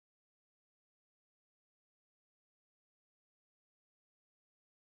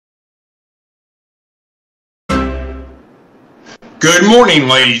Good morning,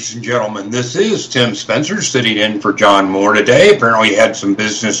 ladies and gentlemen. This is Tim Spencer sitting in for John Moore today. Apparently he had some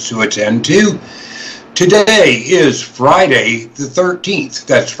business to attend to. Today is Friday the 13th.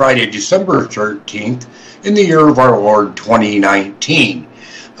 That's Friday, December 13th in the year of our Lord 2019.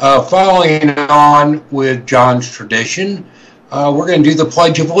 Following on with John's tradition, we're going to do the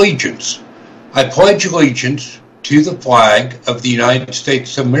Pledge of Allegiance. I pledge allegiance to the flag of the United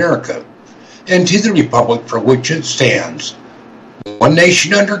States of America and to the republic for which it stands, one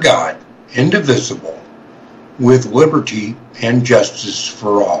nation under God, indivisible, with liberty and justice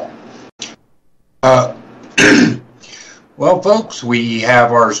for all. Well, folks, we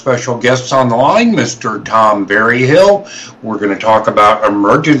have our special guests on the line, Mr. Tom Berryhill. We're going to talk about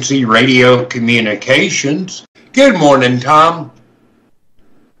emergency radio communications. Good morning, Tom.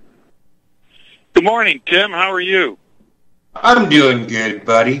 Good morning, Tim. How are you? I'm doing good,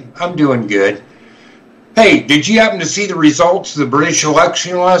 buddy. I'm doing good. Hey, did you happen to see the results of the British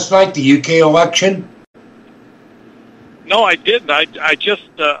election last night, the UK election? No, I didn't. I just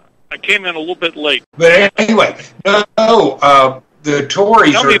I came in a little bit late. But anyway, the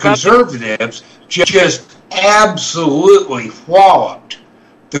Tories or Conservatives just absolutely walloped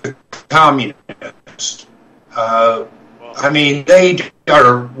the Communists. I mean, they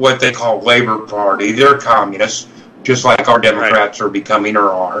are what they call Labour Party. They're communists, just like our Democrats are becoming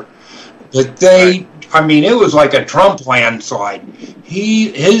or are. But they, I mean, it was like a Trump landslide.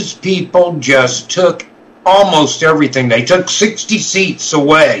 His people just took almost everything. They took 60 seats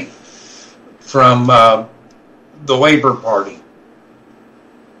away from the Labour Party.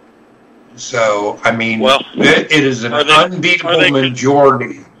 So, I mean, it is an unbeatable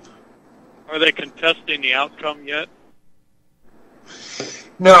majority. Are they contesting the outcome yet?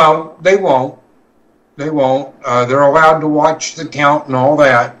 No, they won't. They won't. They're allowed to watch the count and all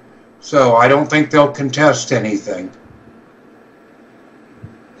that. So I don't think they'll contest anything.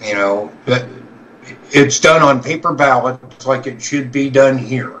 You know, but it's done on paper ballots like it should be done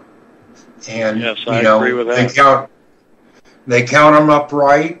here. And, yes, I agree with that. They count them up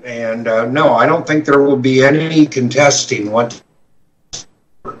right, and no, I don't think there will be any contesting whatsoever.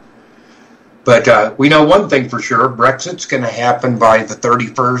 But we know one thing for sure, Brexit's going to happen by the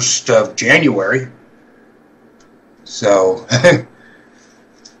 31st of January. So,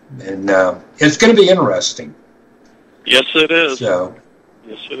 and it's going to be interesting. Yes, it is. So,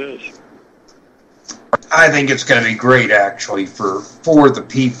 yes, it is. I think it's going to be great, actually, for the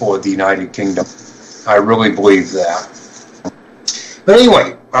people of the United Kingdom. I really believe that. But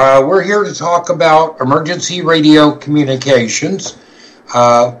anyway, we're here to talk about emergency radio communications.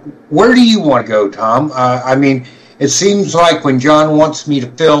 Where do you want to go, Tom? I mean, it seems like when John wants me to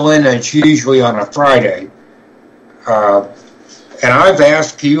fill in, it's usually on a Friday. And I've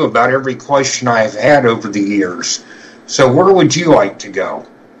asked you about every question I've had over the years. So where would you like to go?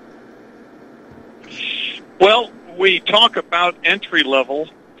 Well, we talk about entry level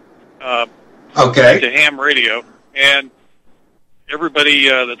to ham radio, and everybody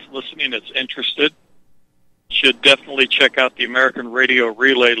that's listening that's interested should definitely check out the American Radio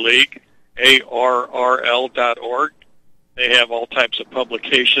Relay League, ARRL.org. They have all types of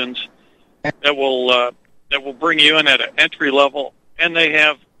publications that will bring you in at an entry level, and they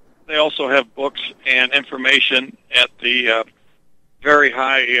also have books and information at the very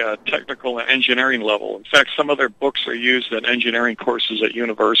high technical and engineering level. In fact, some of their books are used in engineering courses at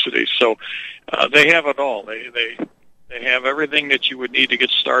universities. So they have it all. They have everything that you would need to get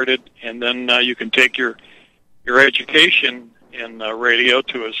started, and then you can take your education in radio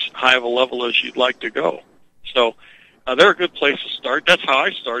to as high of a level as you'd like to go. So they're a good place to start. That's how I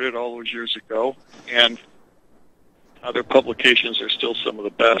started all those years ago, and their publications are still some of the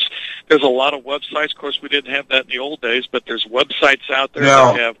best. There's a lot of websites. Of course, we didn't have that in the old days, but there's websites out there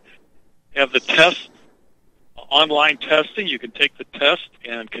that have the test, online testing. You can take the test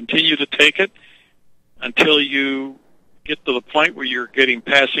and continue to take it until you get to the point where you're getting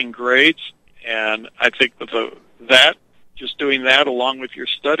passing grades. And I think with just doing that along with your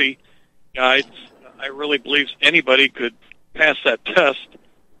study guides, I really believe anybody could pass that test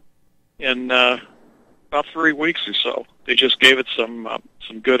in about 3 weeks or so. They just gave it some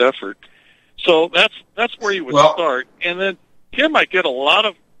good effort. So that's where you would start. And then, Tim, I get a lot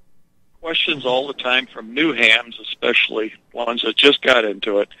of questions all the time from new hams, especially ones that just got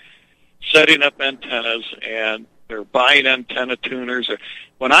into it, setting up antennas, and they're buying antenna tuners.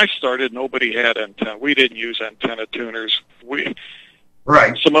 When I started, nobody had antenna. We didn't use antenna tuners.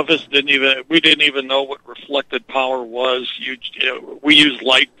 Some of us didn't even know what reflected power was. We used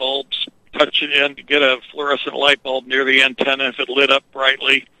light bulbs. Touch it in, get a fluorescent light bulb near the antenna. If it lit up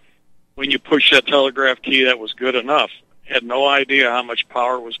brightly, when you push that telegraph key, that was good enough. had no idea how much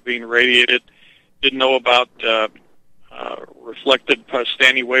power was being radiated, didn't know about reflected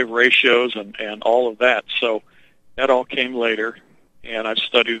standing wave ratios and all of that. So that all came later, and I've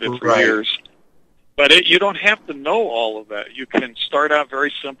studied it for years. But you don't have to know all of that. You can start out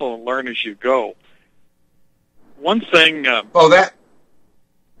very simple and learn as you go. One thing... Go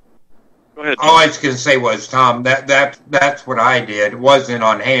ahead, Tom. All I was going to say was, Tom, that's what I did. It wasn't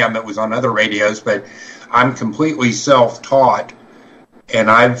on ham, it was on other radios, but I'm completely self-taught, and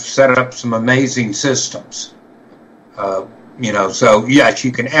I've set up some amazing systems. So yes,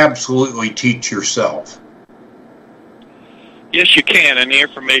 you can absolutely teach yourself. Yes, you can, and the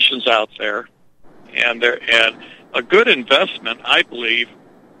information's out there. And a good investment, I believe,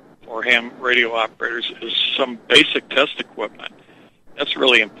 for ham radio operators is some basic test equipment. That's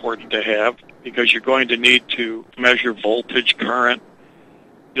really important to have because you're going to need to measure voltage, current.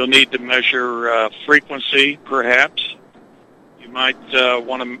 You'll need to measure frequency, perhaps. You might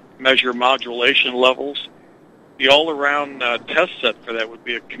want to measure modulation levels. The all-around test set for that would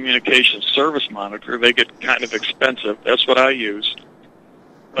be a communication service monitor. They get kind of expensive. That's what I use.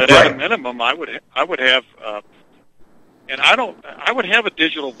 But at a minimum, I would have, I would have a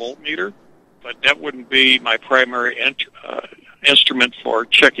digital voltmeter, but that wouldn't be my primary instrument for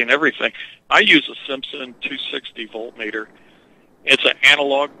checking everything. I use a Simpson 260 voltmeter. It's an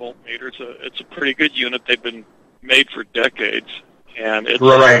analog voltmeter. It's a pretty good unit. They've been made for decades, and it's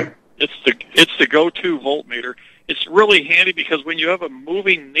the go-to voltmeter. It's really handy because when you have a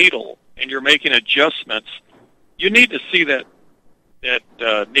moving needle and you're making adjustments, you need to see that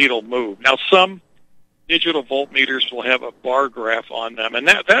needle move. Now, some digital voltmeters will have a bar graph on them, and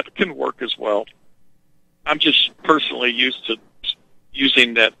that can work as well. I'm just personally used to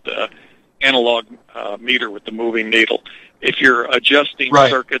using that analog meter with the moving needle. If you're adjusting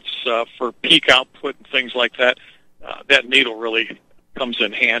circuits for peak output and things like that, that needle really comes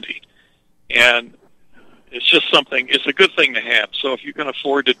in handy. And it's just something, it's a good thing to have. So if you can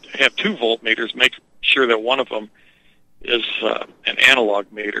afford to have 2 voltmeters, make sure that one of them is an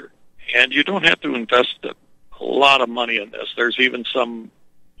analog meter. And you don't have to invest a lot of money in this. There's even some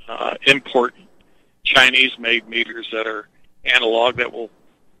import Chinese-made meters that are analog that will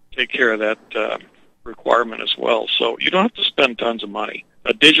take care of that requirement as well. So you don't have to spend tons of money.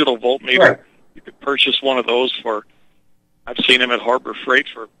 A digital voltmeter, you could purchase one of those for, I've seen them at Harbor Freight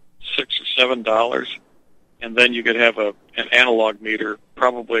for $6 or $7, and then you could have an analog meter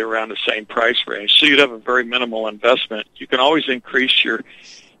probably around the same price range. So you'd have a very minimal investment. You can always increase your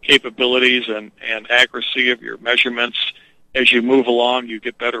capabilities and accuracy of your measurements as you move along. You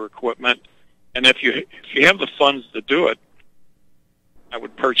get better equipment, and if you have the funds to do it, I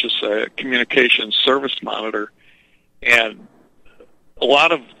would purchase a communications service monitor, and a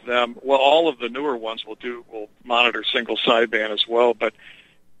lot of them, well, all of the newer ones will monitor single sideband as well, but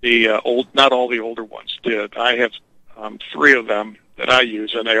not all the older ones did. I have 3 of them that I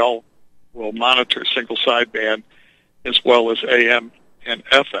use, and they all will monitor single sideband as well as AM and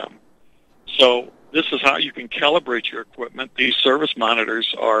FM. So this is how you can calibrate your equipment. These service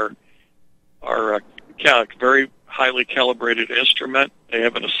monitors are very highly calibrated instrument. They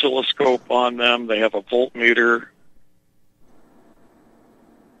have an oscilloscope on them. They have a voltmeter.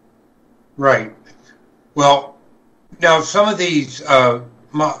 Right. Well, now some of these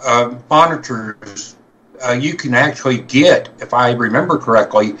monitors you can actually get, if I remember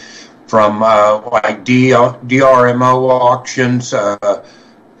correctly, from like DRMO auctions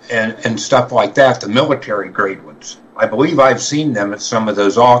and stuff like that, the military grade ones. I believe I've seen them at some of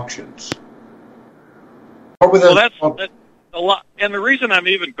those auctions. Well, that's a lot. And the reason I'm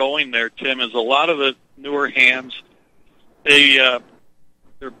even going there, Tim, is a lot of the newer hams, they're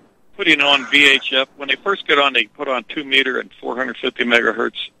putting on VHF. When they first get on, they put on 2 meter and 450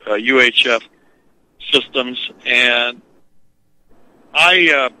 megahertz UHF systems. And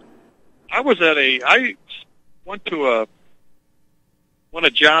I went to one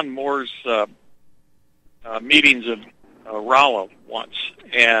of John Moore's meetings in Rolla once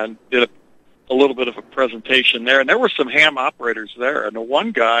and did a little bit of a presentation there, and there were some ham operators there, and the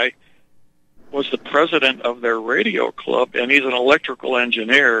one guy was the president of their radio club, and he's an electrical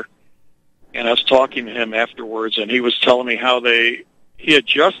engineer, and I was talking to him afterwards, and he was telling me how he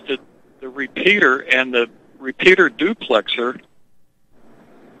adjusted the repeater and the repeater duplexer,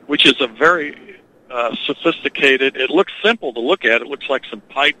 which is a very sophisticated, it looks simple to look at, it looks like some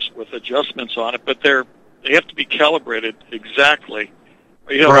pipes with adjustments on it, but they have to be calibrated exactly.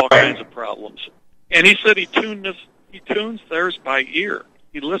 You have all kinds of problems. And he said he tunes theirs by ear.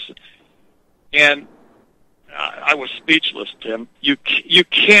 He listened. And I was speechless, Tim. You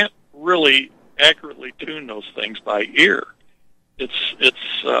can't really accurately tune those things by ear.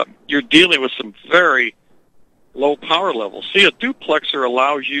 You're dealing with some very low power levels. See, a duplexer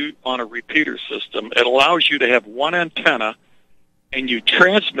allows you, on a repeater system, it allows you to have one antenna, and you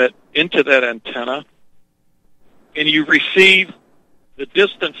transmit into that antenna, and you receive the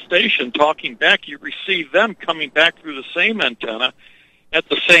distant station talking back. You receive them coming back through the same antenna at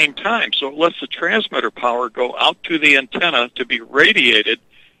the same time. So it lets the transmitter power go out to the antenna to be radiated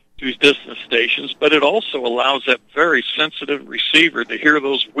to distant stations, but it also allows that very sensitive receiver to hear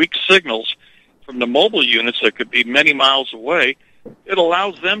those weak signals from the mobile units that could be many miles away. It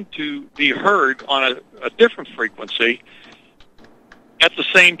allows them to be heard on a different frequency at the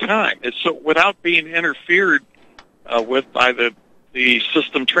same time. It's so without being interfered with by the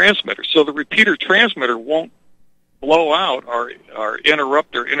system transmitter. So the repeater transmitter won't blow out or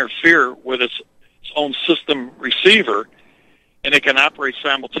interrupt or interfere with its own system receiver, and it can operate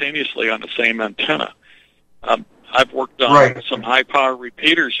simultaneously on the same antenna. I've worked on some high-power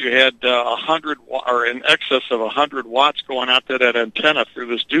repeaters. You had 100 or in excess of 100 watts going out to that antenna through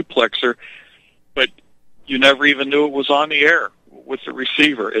this duplexer, but you never even knew it was on the air with the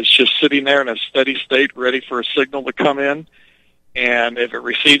receiver. It's just sitting there in a steady state, ready for a signal to come in. And if it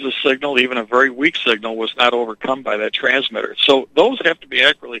receives a signal, even a very weak signal, was not overcome by that transmitter. So those have to be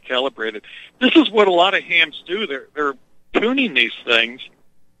accurately calibrated. This is what a lot of hams do. They're tuning these things.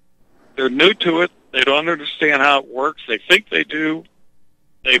 They're new to it. They don't understand how it works. They think they do.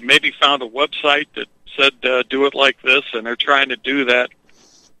 They've maybe found a website that said do it like this, and they're trying to do that.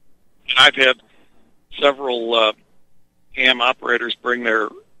 And I've had several ham operators bring their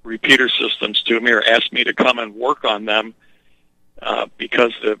repeater systems to me or ask me to come and work on them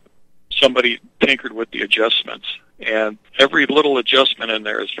because somebody tinkered with the adjustments. And every little adjustment in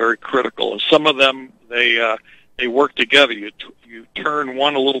there is very critical. And some of them, they work together. You turn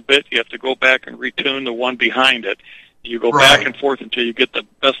one a little bit, you have to go back and retune the one behind it. You go back and forth until you get the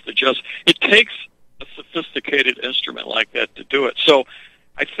best adjust. It takes a sophisticated instrument like that to do it. So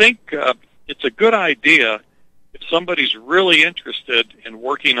I think it's a good idea if somebody's really interested in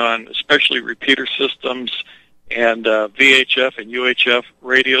working on especially repeater systems and VHF and UHF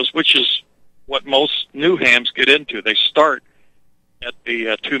radios, which is what most new hams get into. They start at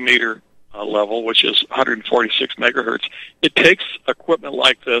the 2-meter level, which is 146 megahertz. It takes equipment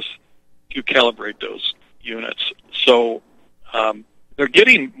like this to calibrate those units. So they're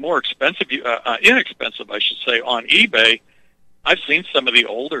getting more expensive, inexpensive, I should say, on eBay. I've seen some of the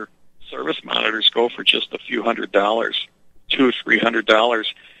older service monitors go for just a few $100, $200 or $300.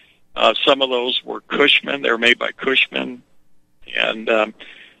 Some of those were Cushman. They were made by Cushman. And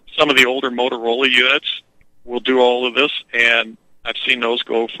some of the older Motorola units will do all of this, and I've seen those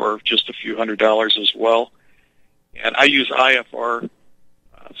go for just a few $100 as well. And I use IFR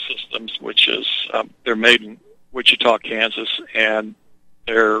systems, which is they're made in Wichita, Kansas, and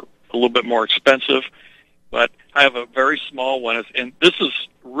they're a little bit more expensive. But I have a very small one, and this is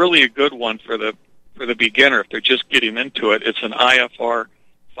really a good one for the beginner if they're just getting into it. It's an IFR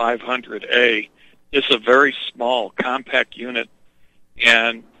 500A. It's a very small, compact unit,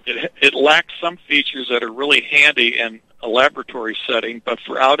 and it lacks some features that are really handy in a laboratory setting, but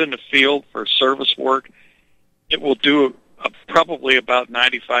for out in the field for service work, it will do probably about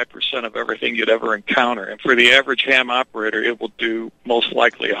 95% of everything you'd ever encounter. And for the average ham operator, it will do most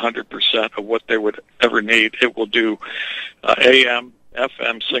likely 100% of what they would ever need. It will do AM,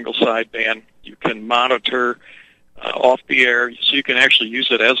 FM, single sideband. You can monitor off the air, so you can actually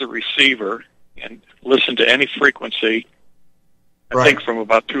use it as a receiver and listen to any frequency. I think from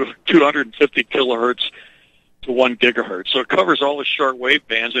about 250 kilohertz to 1 gigahertz. So it covers all the short wave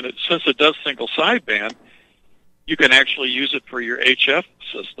bands, and since it does single sideband, you can actually use it for your HF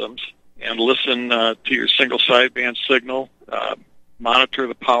systems and listen to your single sideband signal, monitor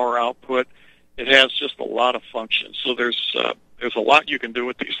the power output. It has just a lot of functions. So there's a lot you can do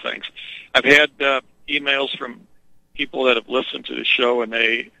with these things. I've had emails from people that have listened to the show, and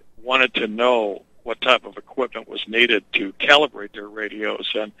they wanted to know what type of equipment was needed to calibrate their radios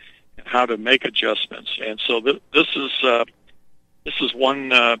and how to make adjustments. And so this is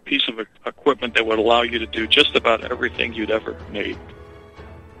one piece of equipment that would allow you to do just about everything you'd ever need.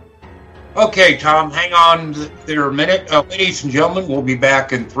 Okay, Tom, hang on there a minute. Ladies and gentlemen, we'll be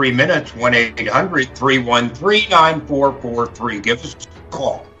back in 3 minutes. 1-800-313-9443. Give us a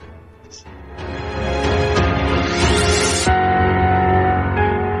call.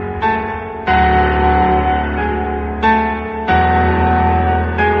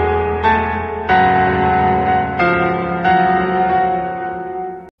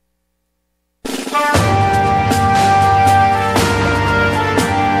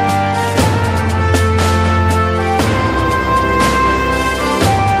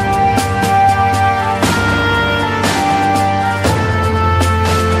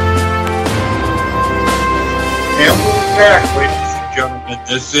 back, ladies and gentlemen.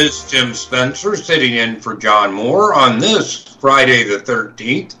 This is Tim Spencer sitting in for John Moore on this Friday the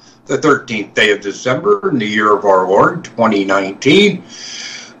 13th day of December in the year of our Lord, 2019.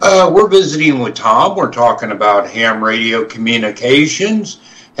 We're visiting with Tom. We're talking about ham radio communications,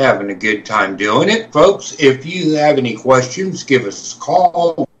 having a good time doing it. Folks, if you have any questions, give us a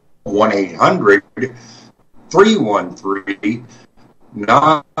call,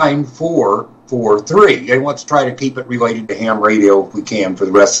 1-800-313-9443. And let's try to keep it related to ham radio if we can for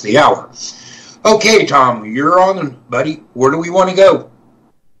the rest of the hour. Okay, Tom, you're on, buddy. Where do we want to go?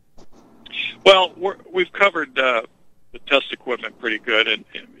 Well, we've covered the test equipment pretty good, and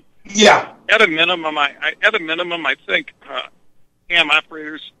yeah, at a minimum, I think ham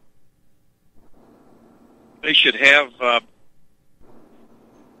operators, they should have a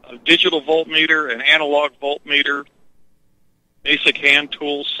digital voltmeter, an analog voltmeter, basic hand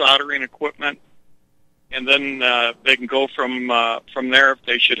tools, soldering equipment, and then they can go from there.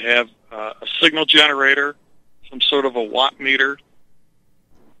 They should have a signal generator, some sort of a watt meter,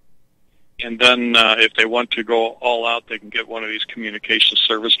 and then if they want to go all out, they can get one of these communication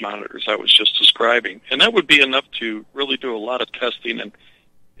service monitors I was just describing. And that would be enough to really do a lot of testing, and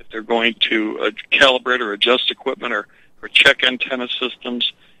if they're going to calibrate or adjust equipment or check antenna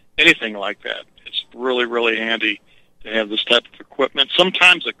systems, anything like that. It's really, really handy to have this type of equipment.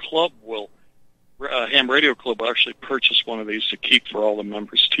 Sometimes a ham radio club will actually purchase one of these to keep for all the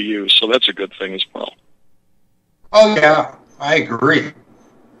members to use, so that's a good thing as well. Oh, yeah, I agree.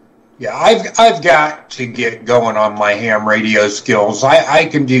 Yeah, I've got to get going on my ham radio skills. I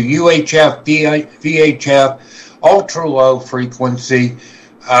can do UHF, VHF, ultra low frequency,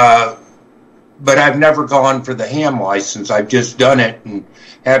 but I've never gone for the ham license. I've just done it and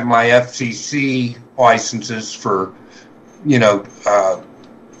had my FCC licenses for,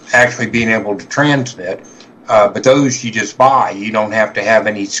 actually being able to transmit. But those you just buy. You don't have to have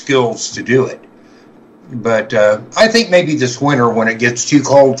any skills to do it. But I think maybe this winter, when it gets too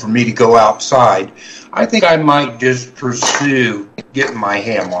cold for me to go outside, I think I might just pursue getting my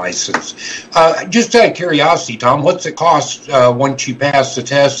ham license. Just out of curiosity, Tom, what's it cost once you pass the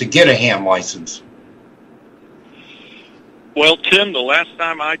test to get a ham license? Well, Tim, the last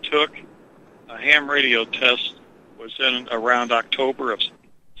time I took a ham radio test was in around October of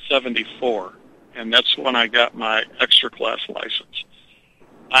 74, and that's when I got my extra class license.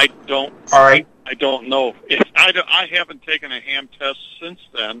 I don't know. I haven't taken a ham test since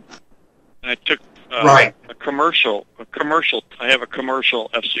then. And I took a commercial. I have a commercial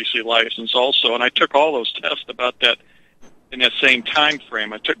FCC license also, and I took all those tests about that in that same time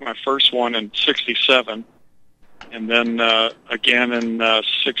frame. I took my first one in 67, and then again in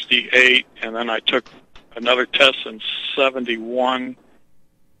 68, and then I took another test in 71.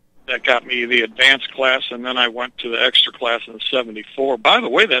 That got me the advanced class, and then I went to the extra class in 74. By the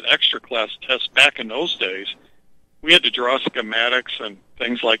way, that extra class test back in those days, we had to draw schematics and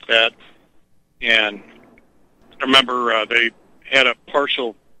things like that. And I remember they had a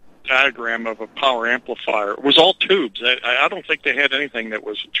partial diagram of a power amplifier. It was all tubes. I don't think they had anything that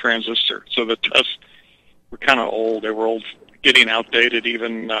was a transistor. So the tests were kind of old. They were old, getting outdated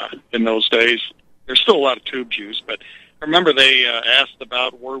even in those days. There's still a lot of tubes used, but I remember they asked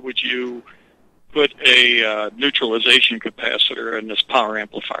about where would you put a neutralization capacitor in this power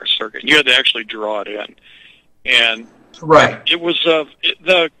amplifier circuit. You had to actually draw it in. And it was the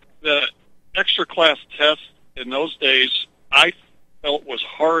extra class test in those days I felt was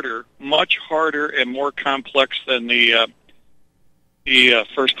harder, much harder and more complex than the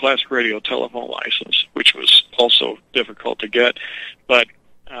first class radio telephone license, which was also difficult to get. But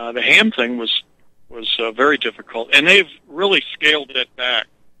the ham thing was very difficult, and they've really scaled it back.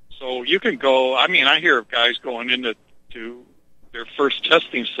 So you can go, I hear of guys going into their first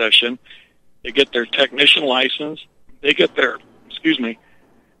testing session, they get their technician license, they get then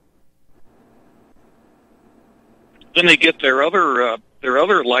they get their other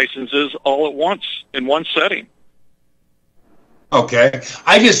licenses all at once in one setting. Okay.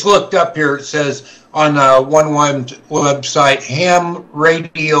 I just looked up here. It says on one website,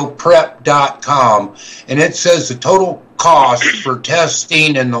 hamradioprep.com, and it says the total cost for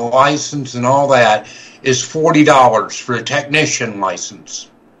testing and the license and all that is $40 for a technician license.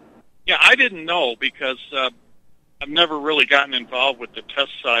 Yeah, I didn't know because I've never really gotten involved with the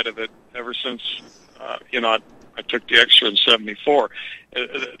test side of it ever since, I took the extra in 74.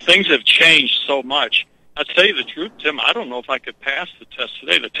 Things have changed so much. I'll tell you the truth, Tim, I don't know if I could pass the test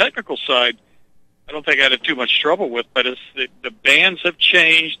today. The technical side, I don't think I'd have too much trouble with, but it's the bands have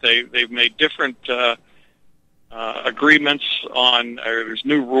changed. They've made different agreements on, or there's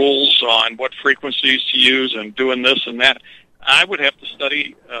new rules on what frequencies to use and doing this and that. I would have to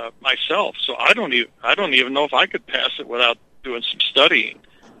study myself, so I don't even know if I could pass it without doing some studying.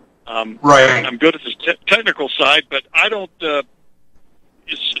 Right. I'm good at the technical side, but I don't.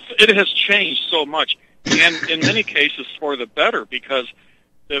 It has changed so much, and in many cases for the better, because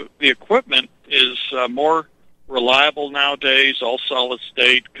the equipment is more reliable nowadays. All solid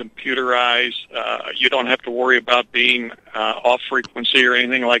state, computerized. You don't have to worry about being off frequency or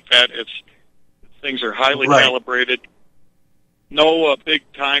anything like that. Things are highly calibrated. No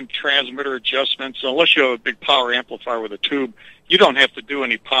big-time transmitter adjustments. Unless you have a big power amplifier with a tube, you don't have to do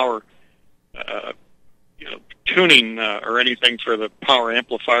any power tuning or anything for the power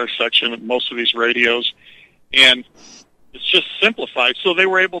amplifier section of most of these radios. And it's just simplified. So they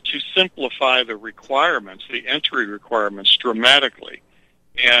were able to simplify the requirements, the entry requirements, dramatically.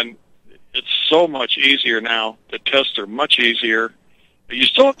 And it's so much easier now. The tests are much easier. You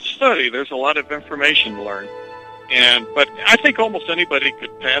still have to study. There's a lot of information to learn. But I think almost anybody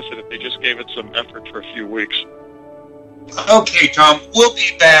could pass it if they just gave it some effort for a few weeks. Okay, Tom, we'll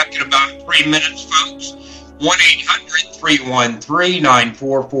be back in about 3 minutes, folks.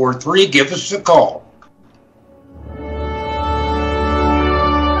 1-800-313-9443. Give us a call.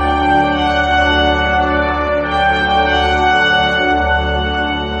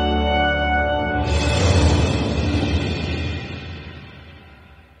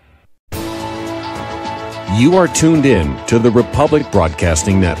 You are tuned in to the Republic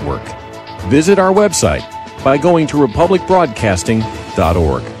Broadcasting Network. Visit our website by going to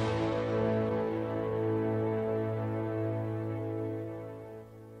republicbroadcasting.org.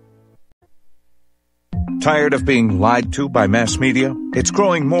 Tired of being lied to by mass media? It's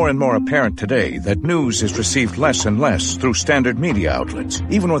growing more and more apparent today that news is received less and less through standard media outlets.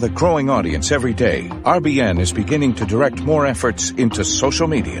 Even with a growing audience every day, RBN is beginning to direct more efforts into social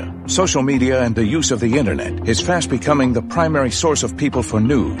media. Social media and the use of the Internet is fast becoming the primary source of people for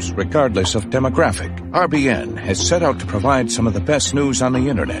news, regardless of demographic. RBN has set out to provide some of the best news on the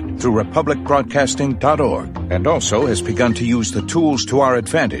Internet through republicbroadcasting.org, and also has begun to use the tools to our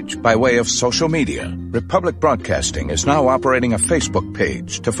advantage by way of social media. Republic Broadcasting is now operating a Facebook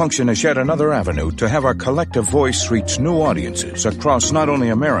page to function as yet another avenue to have our collective voice reach new audiences across not only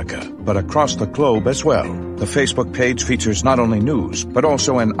America, but across the globe as well. The Facebook page features not only news, but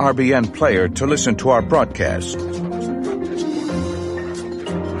also an RBN player to listen to our broadcasts.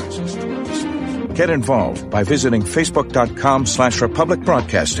 Get involved by visiting facebook.com/Republic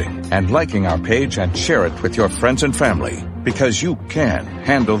Broadcasting and liking our page and share it with your friends and family, because you can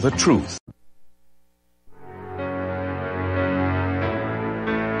handle the truth.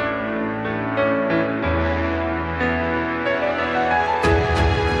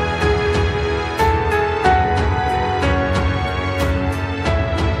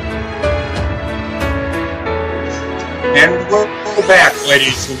 And we're back,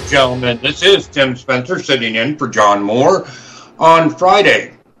 ladies and gentlemen. This is Tim Spencer sitting in for John Moore on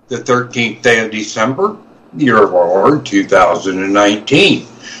Friday, the 13th day of December, year of our Lord, 2019.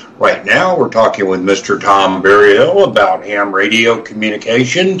 Right now, we're talking with Mr. Tom Berryhill about ham radio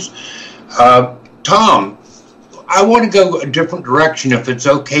communications. Tom, I want to go a different direction if it's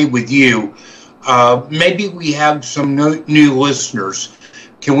okay with you. Maybe we have some new listeners.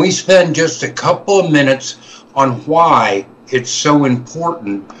 Can we spend just a couple of minutes on why it's so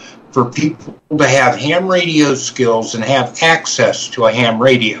important for people to have ham radio skills and have access to a ham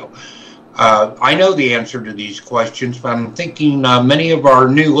radio? I know the answer to these questions, but I'm thinking many of our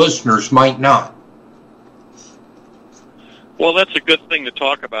new listeners might not. Well, that's a good thing to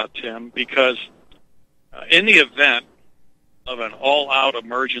talk about, Tim, because in the event of an all-out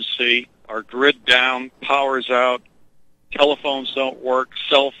emergency, our grid down, power's out, telephones don't work,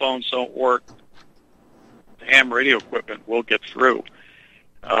 cell phones don't work, the ham radio equipment will get through.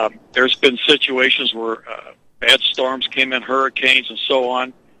 There's been situations where bad storms came in, hurricanes and so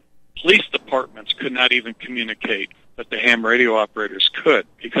on. Police departments could not even communicate, but the ham radio operators could,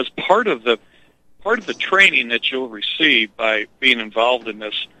 because part of the training that you'll receive by being involved in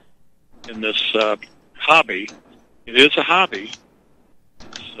this hobby, it is a hobby.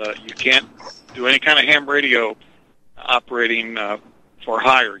 You can't do any kind of ham radio operating for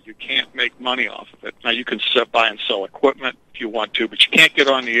hire. You can't make money off of it. Now, you can buy and sell equipment if you want to, but you can't get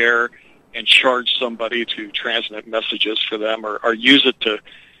on the air and charge somebody to transmit messages for them or use it to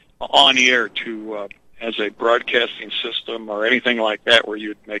on the air to as a broadcasting system or anything like that where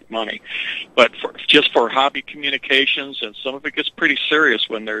you'd make money. But just for hobby communications, and some of it gets pretty serious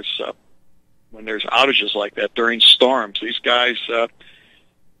when there's outages like that during storms. These guys,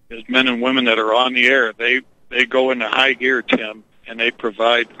 these men and women that are on the air, they they go into high gear, Tim, and they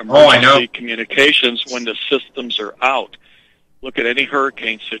provide emergency communications when the systems are out. Look at any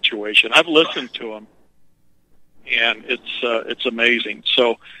hurricane situation. I've listened to them, and it's amazing.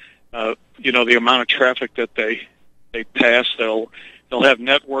 So, the amount of traffic that they pass, they'll have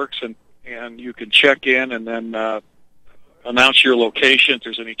networks, and you can check in and then announce your location. If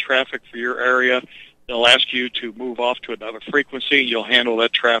there's any traffic for your area, they'll ask you to move off to another frequency. You'll handle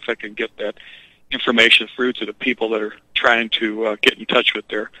that traffic and get that information through to the people that are trying to get in touch with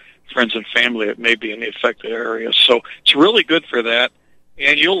their friends and family that may be in the affected area. So it's really good for that,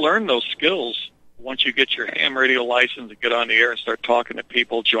 and you'll learn those skills once you get your ham radio license and get on the air and start talking to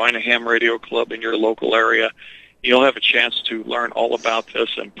people. Join a ham radio club in your local area. You'll have a chance to learn all about this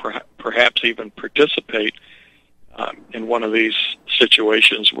and perhaps even participate in one of these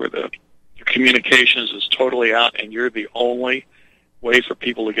situations where your communications is totally out and you're the only way for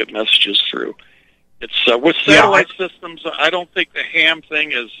people to get messages through. It's with satellite systems. I don't think the ham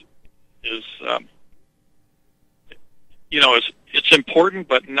thing is it's important,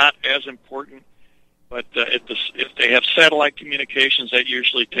 but not as important. But if they have satellite communications, that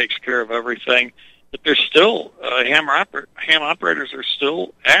usually takes care of everything. But there's still ham operators are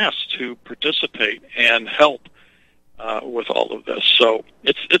still asked to participate and help with all of this. So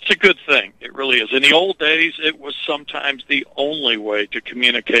it's a good thing. It really is. In the old days, it was sometimes the only way to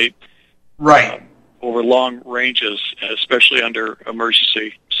communicate over long ranges, especially under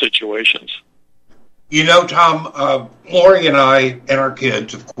emergency situations. Tom, Lori and I and our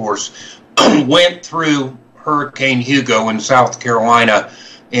kids, of course, went through Hurricane Hugo in South Carolina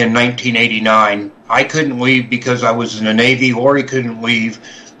in 1989. I couldn't leave because I was in the Navy. Lori couldn't leave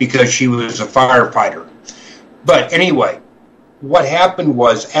because she was a firefighter. But anyway, what happened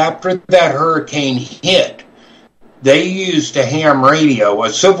was after that hurricane hit, they used a ham radio, a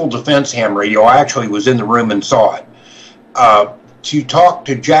civil defense ham radio. I actually was in the room and saw it, to talk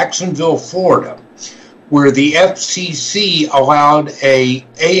to Jacksonville, Florida, where the FCC allowed a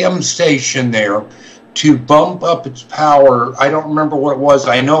AM station there to bump up its power. I don't remember what it was.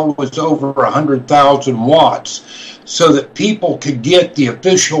 I know it was over 100,000 watts, so that people could get the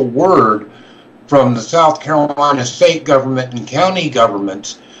official word from the South Carolina state government and county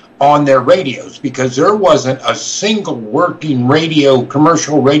governments on their radios, because there wasn't a single working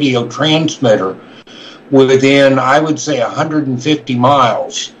commercial radio transmitter within, I would say, 150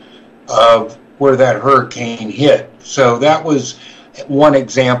 miles of where that hurricane hit. So that was one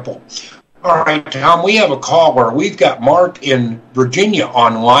example. All right, Tom, we have a caller. We've got Mark in Virginia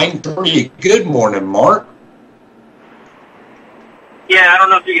on line 3. Good morning, Mark. Yeah, I don't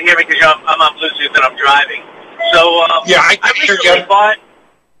know if you can hear me because I'm on Bluetooth and I'm driving. So I can hear you.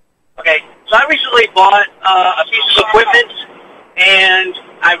 So I recently bought a piece of equipment, and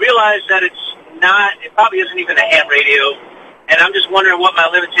I realized that it probably isn't even a ham radio, and I'm just wondering what my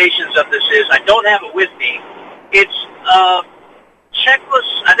limitations of this is. I don't have it with me. It's checkless.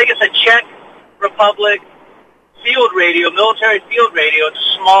 I think it's a Czech Republic field radio, military field radio. It's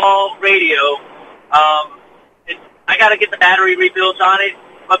a small radio. I got to get the battery rebuilt on it,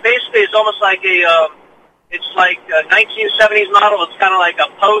 but basically it's almost like it's like a 1970s model. It's kind of like a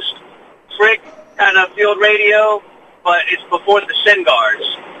post-frick kind of field radio, but it's before the SIN guards.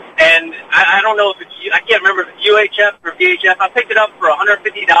 And I don't know if I can't remember if it's UHF or VHF. I picked it up for $150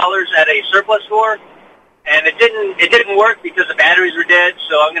 at a surplus store, and it didn't work because the batteries were dead.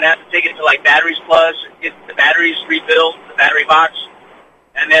 So I'm going to have to take it to like Batteries Plus and get the batteries rebuilt, the battery box.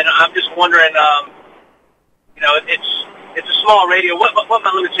 And then I'm just wondering, it's a small radio. What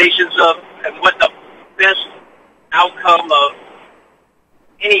my limitations of, and what the best outcome of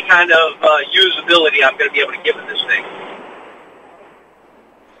any kind of usability I'm going to be able to give it this thing.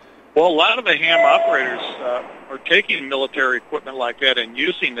 Well, a lot of the ham operators are taking military equipment like that and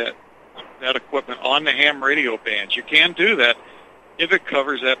using that equipment on the ham radio bands. You can do that if it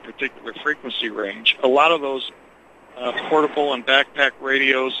covers that particular frequency range. A lot of those portable and backpack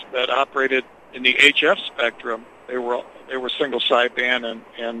radios that operated in the HF spectrum, they were single sideband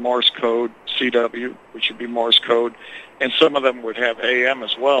and Morse code CW, which would be Morse code, and some of them would have AM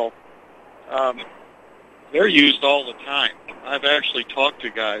as well. They're used all the time. I've actually talked to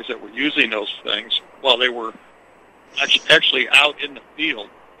guys that were using those things while they were actually out in the field,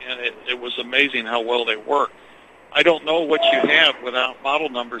 and it was amazing how well they work. I don't know what you have without model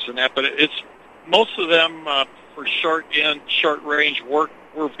numbers and that, but it's most of them for short range work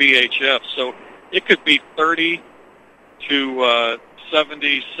were VHF. So it could be 30 to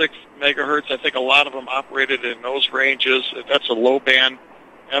 76 megahertz. I think a lot of them operated in those ranges. That's a low band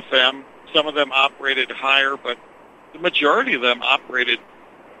FM. Some of them operated higher, but the majority of them operated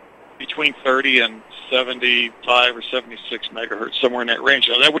between 30 and 75 or 76 megahertz, somewhere in that range.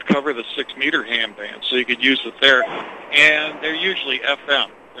 Now, that would cover the 6-meter ham band, so you could use it there. And they're usually FM.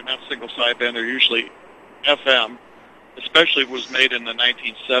 They're not single sideband. They're usually FM, especially if it was made in the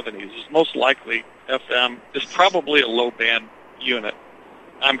 1970s. It's most likely FM. It's probably a low-band unit.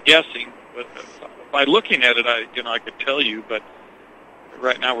 I'm guessing, but by looking at it, I could tell you, but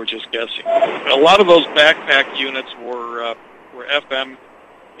right now we're just guessing. A lot of those backpack units were FM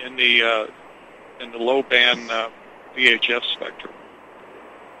in the low band VHF spectrum.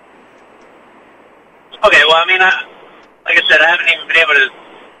 Okay, well, I mean, like I said, I haven't even been able to,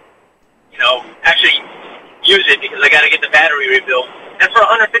 actually use it because I got to get the battery rebuilt. And for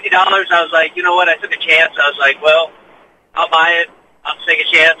 $150, I was like, you know what? I took a chance. I was like, well, I'll buy it. I'll take a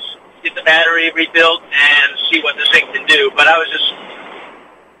chance, get the battery rebuilt, and see what this thing can do. But I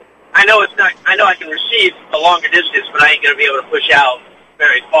know I can receive a longer distance, but I ain't going to be able to push out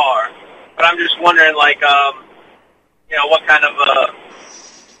very far. But I'm just wondering, what kind of,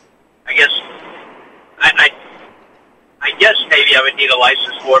 I guess maybe I would need a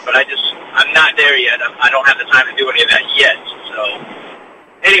license for it, but I'm not there yet. I don't have the time to do any of that yet. So,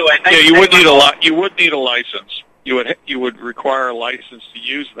 anyway, you would need a license. You would require a license to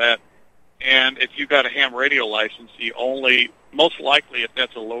use that. And if you got a ham radio license, most likely, if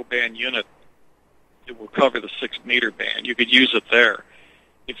that's a low band unit, it will cover the 6-meter band. You could use it there.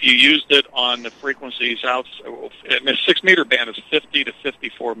 If you used it on the frequencies and the 6-meter band is 50 to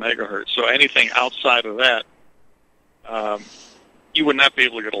 54 megahertz. So anything outside of that, you would not be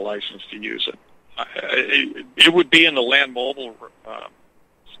able to get a license to use it. It would be in the land mobile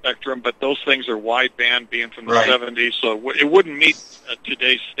spectrum, but those things are wideband, being from the 70s, so it wouldn't meet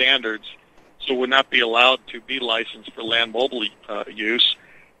today's standards, so would not be allowed to be licensed for land mobile use,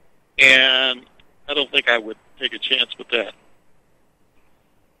 and I don't think I would take a chance with that.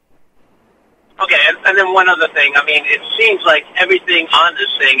 Okay, and then one other thing. I mean, it seems like everything on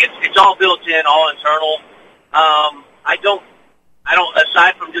this thing, it's all built in, all internal. I don't,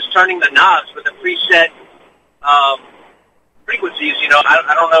 aside from just turning the knobs with the preset frequencies,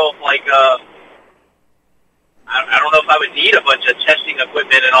 I don't know if I don't know if I would need a bunch of testing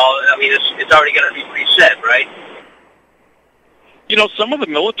equipment and all. I mean, it's already going to be preset, right? Some of the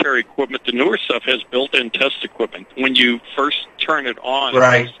military equipment, the newer stuff, has built-in test equipment. When you first turn it on, it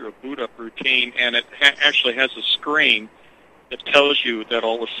goes through a boot-up routine, and it actually has a screen that tells you that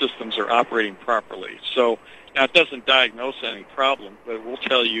all the systems are operating properly. So now it doesn't diagnose any problem, but it will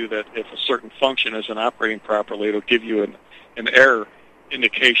tell you that if a certain function isn't operating properly, it'll give you an error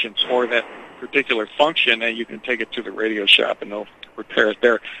indication for that particular function, and you can take it to the radio shop, and they'll repair it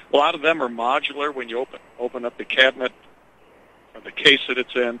there. A lot of them are modular. When you open up the cabinet or the case that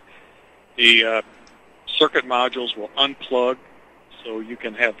it's in, the circuit modules will unplug, so you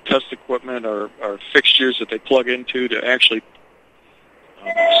can have test equipment or fixtures that they plug into to actually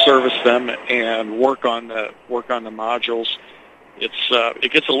service them and work on the modules. It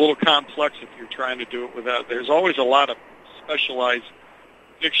gets a little complex if you're trying to do it without. There's always a lot of specialized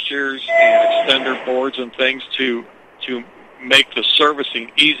fixtures and extender boards and things to make the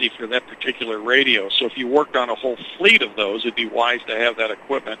servicing easy for that particular radio. So if you worked on a whole fleet of those, it'd be wise to have that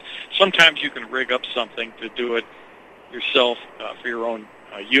equipment. Sometimes you can rig up something to do it yourself for your own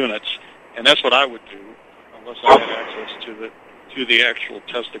units, and that's what I would do unless I had access to the actual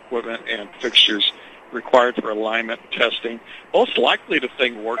test equipment and fixtures required for alignment and testing. Most likely the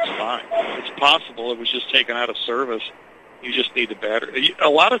thing works fine. It's possible it was just taken out of service. You just need the battery. A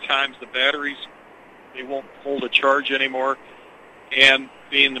lot of times the batteries, they won't hold a charge anymore, and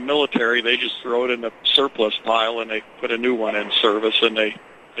being the military, they just throw it in the surplus pile and they put a new one in service, and they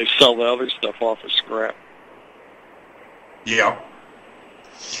sell the other stuff off as scrap. Yeah.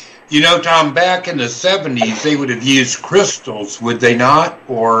 Tom, back in the 70s, they would have used crystals, would they not?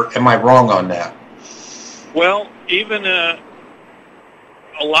 Or am I wrong on that? Well, even a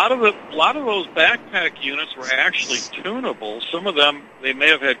lot of those backpack units were actually tunable. Some of them, they may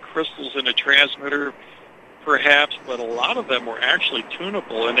have had crystals in the transmitter, perhaps, but a lot of them were actually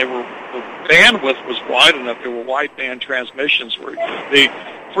tunable, and the bandwidth was wide enough. They were wideband transmissions where the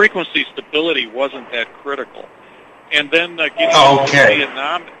frequency stability wasn't that critical. And then getting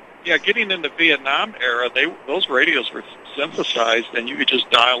into the Vietnam era, those radios were synthesized, and you could just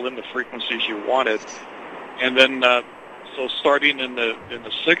dial in the frequencies you wanted. And then, so starting in the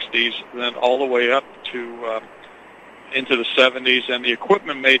 60s, then all the way up to into the 70s, and the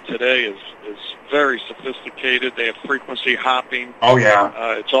equipment made today is very sophisticated. They have frequency hopping. Oh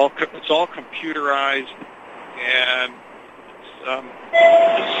yeah. It's all computerized, and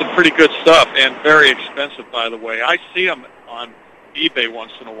it's some pretty good stuff, and very expensive, by the way. I see them on eBay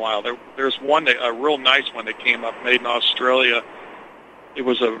once in a while. There's one, a real nice one that came up, made in Australia. It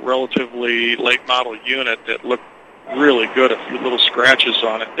was a relatively late model unit that looked really good. A few little scratches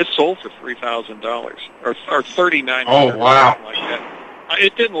on it. It sold for $3,000 or $3,900. Oh, wow. Like that.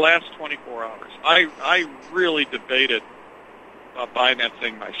 It didn't last 24 hours. I really debated buying that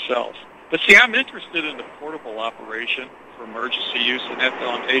thing myself. But see, I'm interested in the portable operation for emergency use, and that's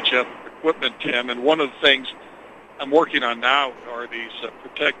on HF equipment, Tim. And one of the things I'm working on now are these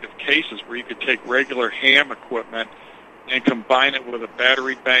protective cases where you could take regular ham equipment and combine it with a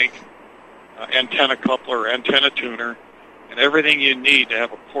battery bank, antenna coupler, antenna tuner, and everything you need to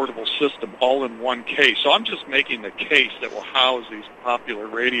have a portable system all in one case. So I'm just making the case that will house these popular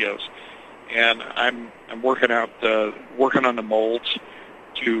radios, and I'm working on the molds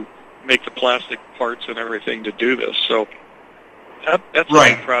to make the plastic parts and everything to do this. So that's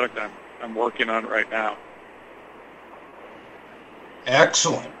right. the product I'm working on right now.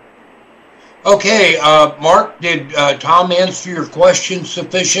 Excellent. Okay, Mark, did Tom answer your question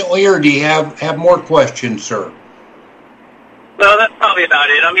sufficiently, or do you have more questions, sir? Well, that's probably about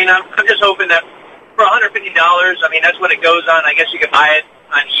it. I mean, I'm just hoping that for $150, I mean, that's what it goes on. I guess you could buy it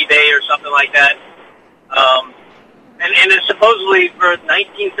on eBay or something like that. And it's supposedly for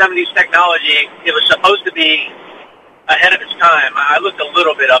 1970s technology, it was supposed to be ahead of its time. I looked a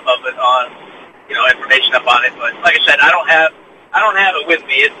little bit up of it on, information up on it, but like I said, I don't have it with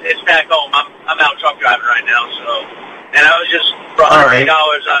me. It's back home. I'm out truck driving right now, so. And I was just for $150.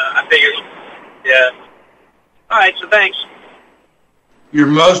 I figured, yeah. All right, so thanks. You're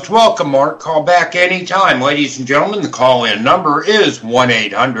most welcome, Mark. Call back anytime. Ladies and gentlemen, the call-in number is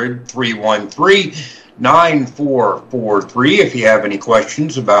 1-800-313-9443. If you have any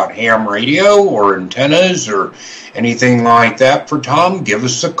questions about ham radio or antennas or anything like that for Tom, give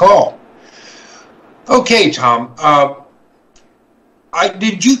us a call. Okay, Tom.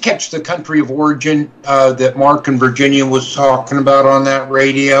 Did you catch the country of origin that Mark in Virginia was talking about on that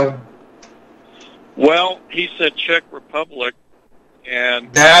radio? Well, he said Czech Republic.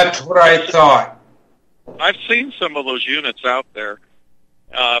 And that's what I thought. I've seen some of those units out there,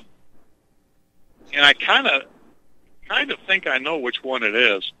 and I kind of think I know which one it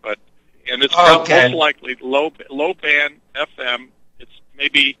is. And it's most likely low band FM. It's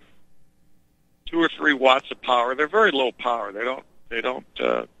maybe 2 or 3 watts of power. They're very low power. They don't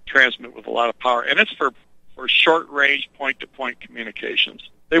transmit with a lot of power, and it's for short range point to point communications.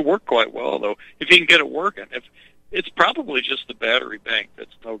 They work quite well though if you can get it working. It's probably just the battery bank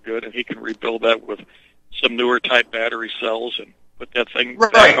that's no good, and he can rebuild that with some newer type battery cells and put that thing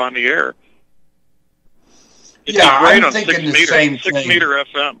back on the air. It'd be great I'm thinking the same thing. 6 meter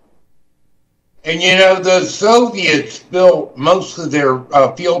FM. And the Soviets built most of their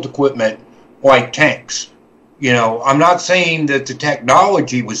field equipment like tanks. I'm not saying that the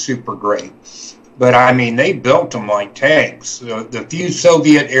technology was super great, but I mean, they built them like tanks. The few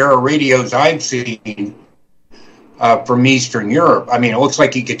Soviet-era radios I've seen from Eastern Europe, I mean, it looks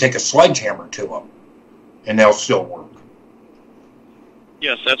like you could take a sledgehammer to them, and they'll still work.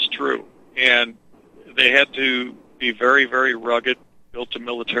 Yes, that's true. And they had to be very, very rugged, built to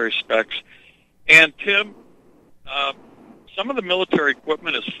military specs. And, Tim, some of the military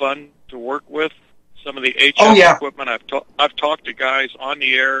equipment is fun to work with. Some of the HF equipment, I've talked to guys on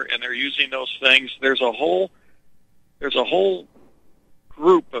the air, and they're using those things. There's a whole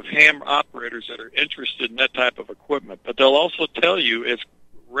group of ham operators that are interested in that type of equipment, but they'll also tell you it's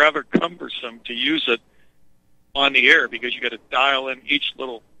rather cumbersome to use it on the air because you got to dial in each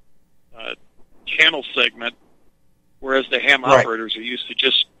little channel segment, whereas the ham operators are used to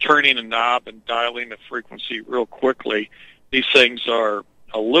just turning a knob and dialing the frequency real quickly. These things are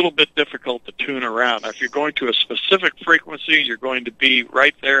a little bit difficult to tune around. Now, if you're going to a specific frequency, you're going to be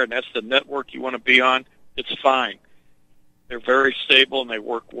right there, and that's the network you want to be on, it's fine. They're very stable and they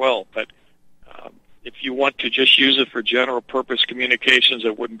work well. But if you want to just use it for general purpose communications,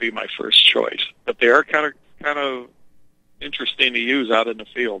 it wouldn't be my first choice. But they are kind of interesting to use out in the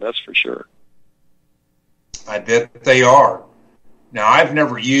field, that's for sure. I bet they are. Now, I've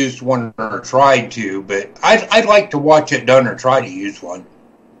never used one or tried to, but I'd like to watch it done or try to use one.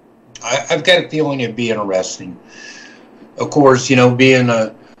 I've got a feeling it'd be interesting. Of course, being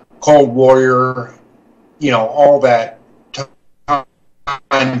a Cold Warrior, all that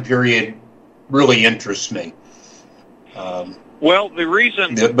time period really interests me. Well, the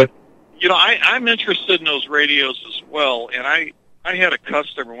reason, I'm interested in those radios as well, and I had a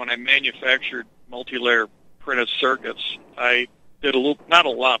customer when I manufactured multi-layer printed circuits. I did not a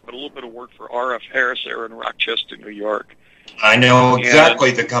lot, but a little bit of work for RF Harris there in Rochester, New York. I know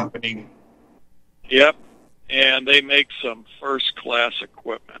exactly the company. Yep. and they make some first-class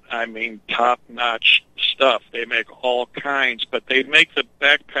equipment. I mean, top-notch stuff. They make all kinds, but they make the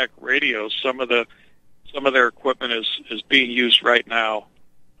backpack radios. Some of their equipment is being used right now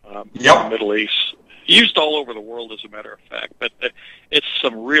in the Middle East. Used all over the world, as a matter of fact. But it's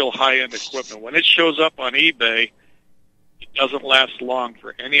some real high-end equipment. When it shows up on eBay, it doesn't last long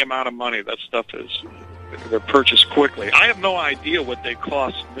for any amount of money. That stuff they're purchased quickly. I have no idea what they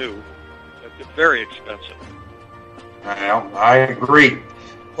cost new. They're very expensive. Well, I agree.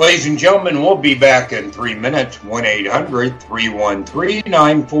 Ladies and gentlemen, we'll be back in 3 minutes.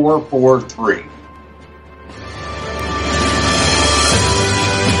 1-800-313-9443.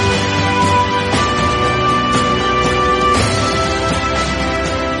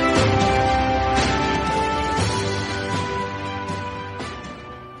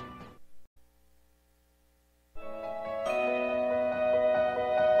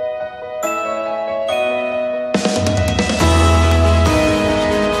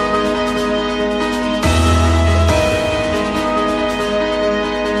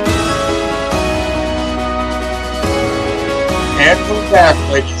 Back,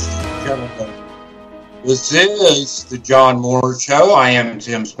 ladies and gentlemen. This is the John Moore Show. I am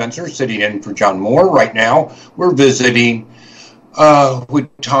Tim Spencer, sitting in for John Moore. Right now, we're visiting with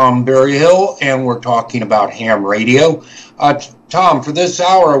Tom Berryhill, and we're talking about ham radio. Tom, for this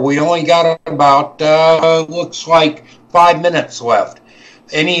hour, we only got about, looks like 5 minutes left.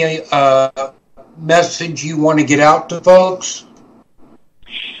 Any message you want to get out to folks?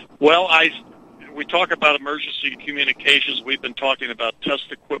 Well, we talk about emergency communications. We've been talking about test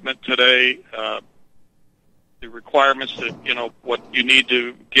equipment today, the requirements that, what you need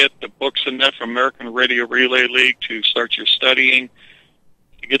to get, the books and that from American Radio Relay League to start your studying.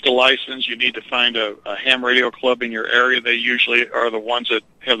 To get the license, you need to find a ham radio club in your area. They usually are the ones that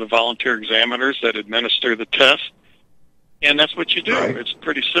have the volunteer examiners that administer the test. And that's what you do. Right. It's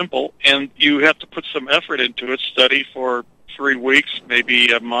pretty simple. And you have to put some effort into it, study for 3 weeks,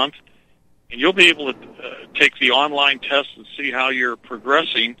 maybe a month. And you'll be able to take the online test and see how you're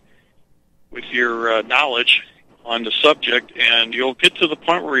progressing with your knowledge on the subject, and you'll get to the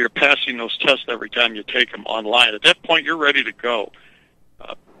point where you're passing those tests every time you take them online. At that point, you're ready to go.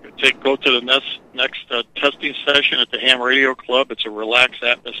 Go to the next testing session at the Ham Radio Club. It's a relaxed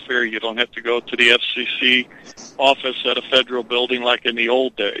atmosphere. You don't have to go to the FCC office at a federal building like in the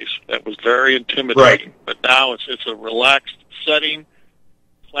old days. That was very intimidating. Right. But now it's a relaxed setting,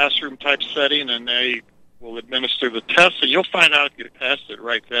 classroom-type setting, and they will administer the test, and you'll find out if you passed it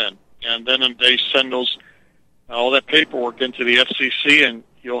right then. And then they send all that paperwork into the FCC, and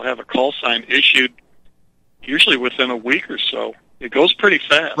you'll have a call sign issued usually within a week or so. It goes pretty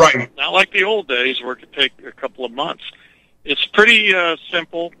fast. Right. Not like the old days where it could take a couple of months. It's pretty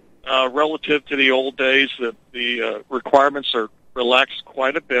simple relative to the old days. The requirements are relaxed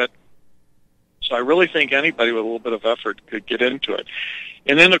quite a bit. So I really think anybody with a little bit of effort could get into it.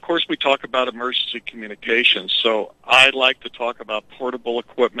 And then, of course, we talk about emergency communications. So I like to talk about portable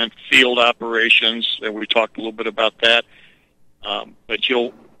equipment, field operations, and we talked a little bit about that. But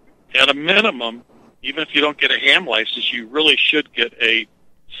you'll, at a minimum, even if you don't get a ham license, you really should get a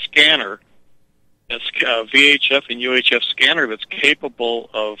scanner, that's a VHF and UHF scanner that's capable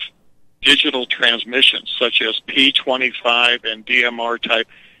of digital transmissions, such as P25 and DMR-type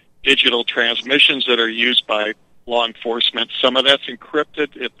digital transmissions that are used by law enforcement. Some of that's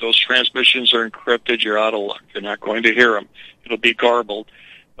encrypted. If those transmissions are encrypted, you're out of luck. You're not going to hear them. It'll be garbled.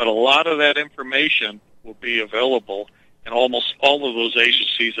 But a lot of that information will be available, and almost all of those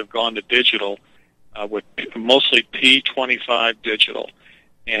agencies have gone to digital, with mostly P25 digital.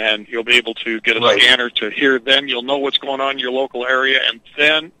 And you'll be able to get a scanner to hear them. You'll know what's going on in your local area. And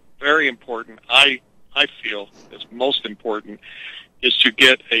then, very important, I feel is most important, is to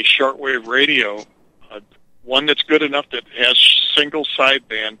get a shortwave radio, one that's good enough that has single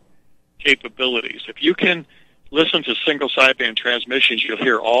sideband capabilities. If you can listen to single sideband transmissions, you'll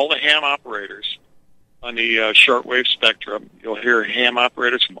hear all the ham operators on the shortwave spectrum. You'll hear ham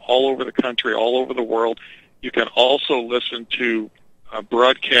operators from all over the country, all over the world. You can also listen to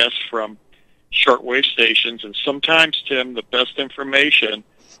broadcasts from shortwave stations, and sometimes, Tim, the best information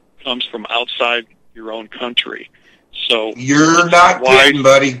comes from outside your own country. So you're not kidding,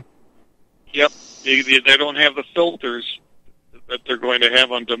 buddy. Yep. They don't have the filters that they're going to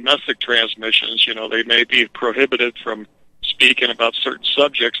have on domestic transmissions. They may be prohibited from speaking about certain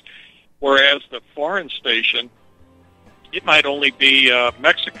subjects, whereas the foreign station, it might only be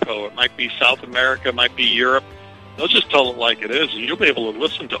Mexico, it might be South America, it might be Europe. They'll just tell it like it is, and you'll be able to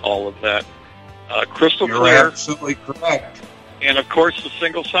listen to all of that crystal clear. You're absolutely correct. And, of course, the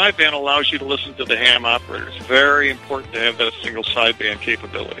single sideband allows you to listen to the ham operators. Very important to have that single sideband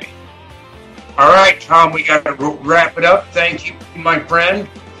capability. All right, Tom, we got to wrap it up. Thank you, my friend.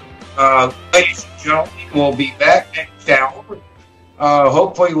 Ladies and gentlemen, we'll be back next hour.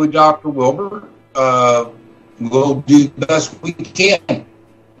 Hopefully with Dr. Wilbur. We'll do the best we can.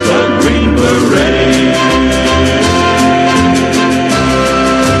 The Green Beret.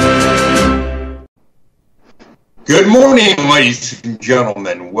 Good morning, ladies and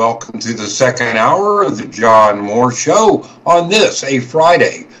gentlemen. Welcome to the second hour of the John Moore Show on this, a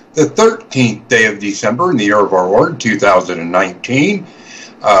Friday, the 13th day of December in the year of our Lord, 2019.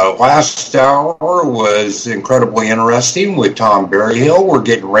 Last hour was incredibly interesting with Tom Berryhill. We're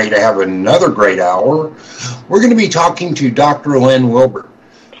getting ready to have another great hour. We're going to be talking to Dr. Len Wilbur.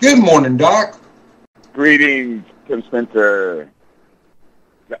 Good morning, Doc. Greetings, Tim Spencer.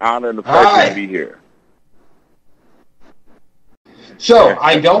 The honor and the pleasure to be here. So,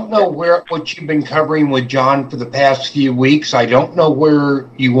 I don't know what you've been covering with John for the past few weeks. I don't know where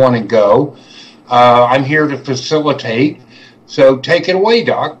you want to go. I'm here to facilitate. So, take it away,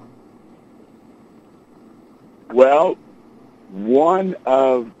 Doc. Well, one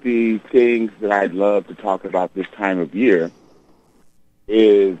of the things that I'd love to talk about this time of year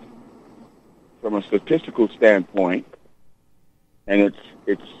is from a statistical standpoint, and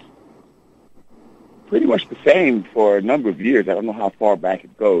it's pretty much the same for a number of years. I don't know how far back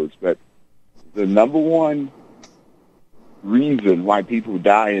it goes, but the number one reason why people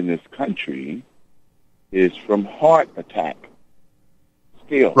die in this country is from heart attack.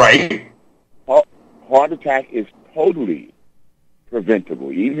 Still. Right. Heart attack is totally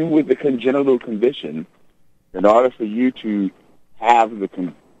preventable. Even with the congenital condition, in order for you to have the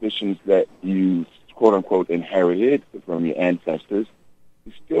conditions that you, quote-unquote, inherited from your ancestors,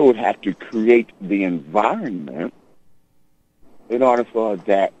 you still would have to create the environment in order for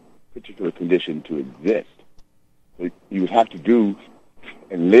that particular condition to exist. So you would have to do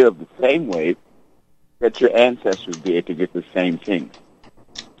and live the same way that your ancestors did to get the same thing.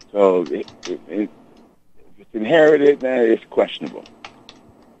 So if it's inherited, then it's questionable.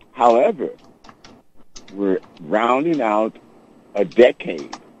 However, we're rounding out a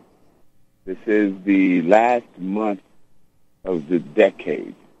decade. This is the last month of the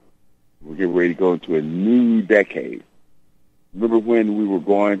decade. We're getting ready to go into a new decade. Remember when we were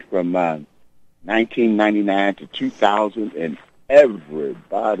going from 1999 to 2000 and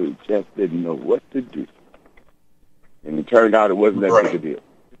everybody just didn't know what to do. And it turned out it wasn't that big a deal.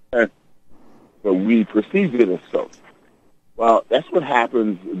 But we perceived it as so. Well, that's what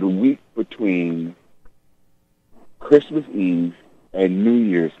happens the week between Christmas Eve and New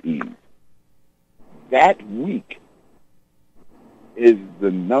Year's Eve. That week is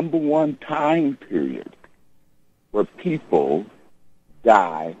the number one time period where people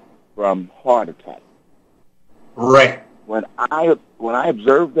die from heart attack. Right. When I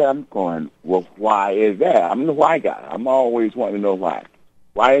observe that, I'm going, well, why is that? I'm the why guy. I'm always wanting to know why.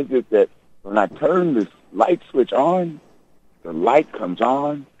 Why is it that when I turn this light switch on, the light comes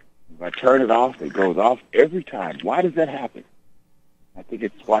on? If I turn it off, it goes off every time. Why does that happen? I think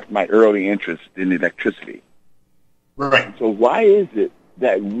it's sparked my early interest in electricity. Right. So why is it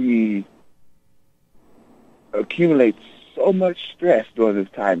that we accumulate so much stress during this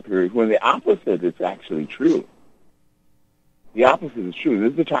time period when the opposite is actually true? The opposite is true.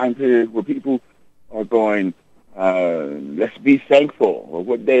 This is a time period where people are going, let's be thankful. Or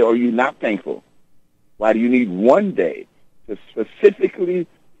what day are you not thankful? Why do you need one day to specifically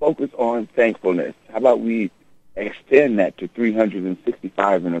focus on thankfulness? How about we extend that to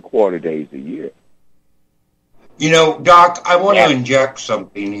 365 and a quarter days a year? You know, Doc, I want to inject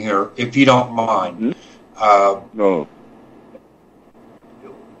something here, if you don't mind. No.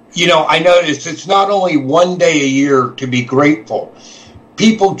 You know, I noticed it's not only one day a year to be grateful.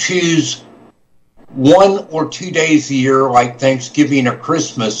 People choose 1 or 2 days a year, like Thanksgiving or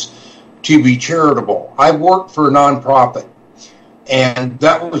Christmas, to be charitable. I worked for a nonprofit, and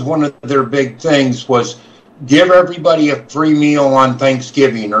that was one of their big things was give everybody a free meal on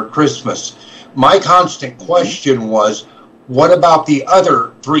Thanksgiving or Christmas. My constant question was, what about the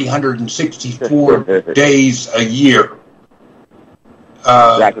other 364 days a year?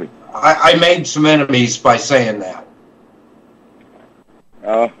 Exactly. I made some enemies by saying that.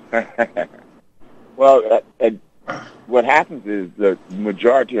 Well, what happens is the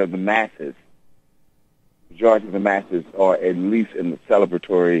majority of the masses are at least in the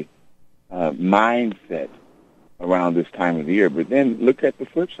celebratory mindset around this time of the year. But then look at the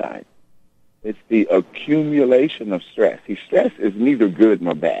flip side. It's the accumulation of stress. See, stress is neither good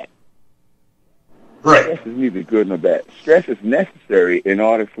nor bad. Right. Stress is neither good nor bad. Stress is necessary in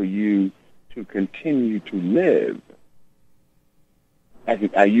order for you to continue to live.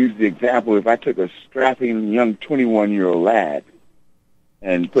 I use the example, if I took a strapping young 21-year-old lad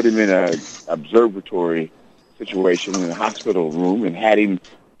and put him in an observatory situation in a hospital room and had him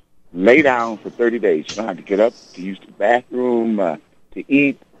lay down for 30 days. You don't have to get up to use the bathroom, to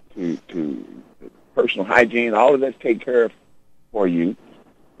eat, to personal hygiene. All of that's taken care of for you,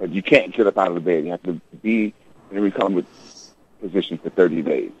 but you can't get up out of the bed. You have to be in a recumbent position for 30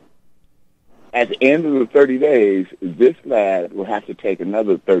 days. At the end of the 30 days, this lad will have to take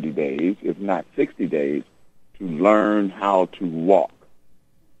another 30 days, if not 60 days, to learn how to walk.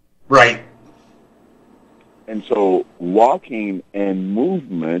 Right. And so walking and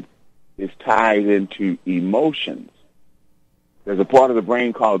movement is tied into emotions. There's a part of the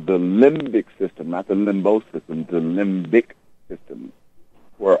brain called the limbic system, not the limbo system, the limbic system,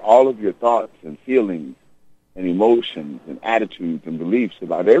 where all of your thoughts and feelings and emotions and attitudes and beliefs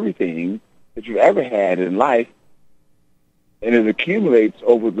about everything that you've ever had in life, and it accumulates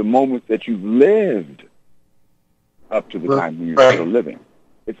over the moments that you've lived up to the time when you're still living.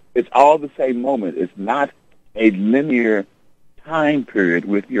 It's all the same moment. It's not a linear time period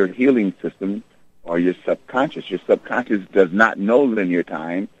with your healing system or your subconscious. Your subconscious does not know linear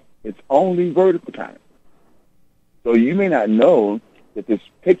time. It's only vertical time. So you may not know that this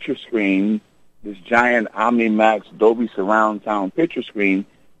picture screen, this giant OmniMax Dolby surround sound picture screen,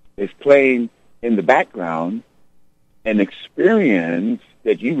 is playing in the background an experience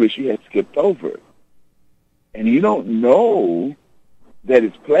that you wish you had skipped over. And you don't know that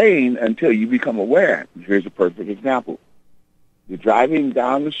it's playing until you become aware. Here's a perfect example. You're driving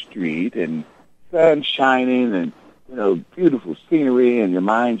down the street and sun shining and, beautiful scenery, and your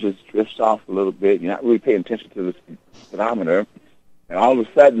mind just drifts off a little bit. You're not really paying attention to the speedometer. And all of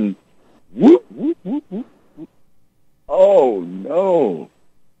a sudden, whoop, whoop, whoop, whoop, whoop. Oh, no.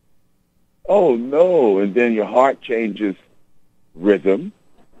 Oh, no. And then your heart changes rhythm.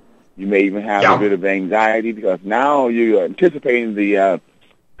 You may even have a bit of anxiety because now you're anticipating the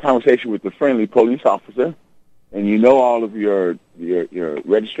conversation with the friendly police officer, and you know all of your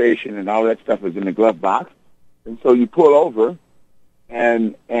registration and all that stuff is in the glove box. And so you pull over,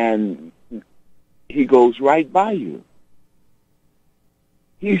 and he goes right by you.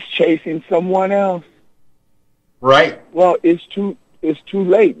 He's chasing someone else. Right. Well, it's too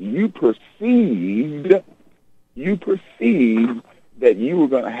late. You perceived that you were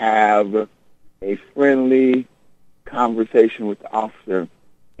going to have a friendly conversation with the officer,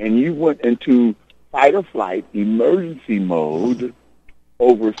 and you went into fight or flight, emergency mode,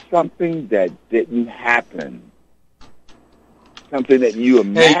 over something that didn't happen, something that you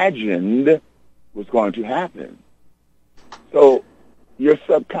imagined was going to happen. So your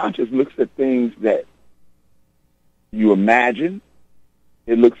subconscious looks at things that you imagine.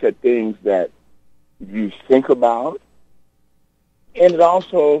 It looks at things that you think about. And it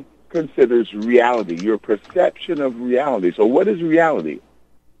also considers reality, your perception of reality. So what is reality?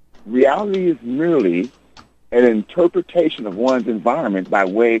 Reality is merely an interpretation of one's environment by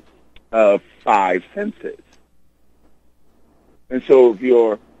way of five senses. And so if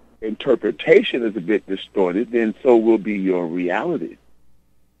your interpretation is a bit distorted, then so will be your reality.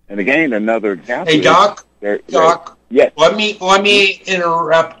 And again, another example. Hey, Doc. Doc. Yes. Let me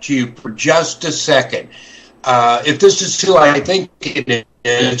interrupt you for just a second. If this is who I think it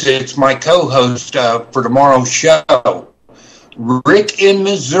is, it's my co-host for tomorrow's show, Rick in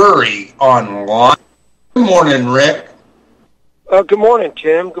Missouri online. Good morning, Rick. Good morning,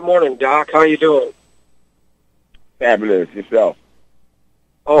 Tim. Good morning, Doc. How you doing? Fabulous. Yourself?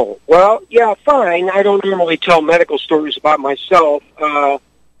 Oh, well, yeah, fine. I don't normally tell medical stories about myself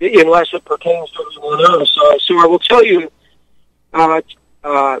unless it pertains to someone else. So I will tell you, I'm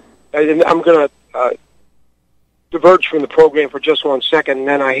going to diverge from the program for just 1 second, and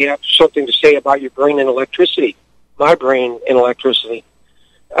then I have something to say about your brain and electricity, my brain and electricity.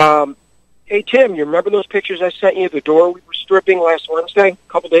 Hey, Tim, you remember those pictures I sent you, the door we were stripping last Wednesday,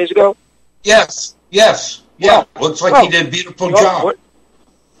 a couple days ago? Yes. Yeah, looks like you did a beautiful job. What?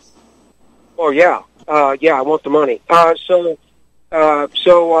 Oh, yeah. I want the money. So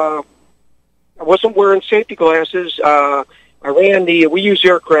I wasn't wearing safety glasses. I ran we use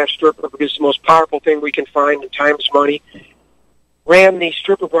aircraft stripper because it's the most powerful thing we can find, and time is money. Ran the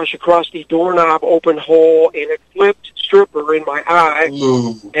stripper brush across the doorknob open hole, and it flipped stripper in my eye.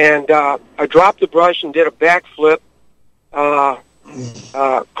 Ooh. And I dropped the brush and did a backflip. Crawled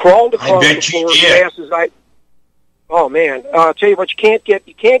across the floor as fast as I. Oh man! I'll tell you what, you can't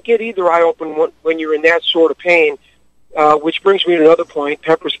get either eye open when you're in that sort of pain. which brings me to another point.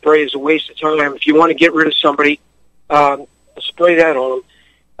 Pepper spray is a waste of time. If you want to get rid of somebody, spray that on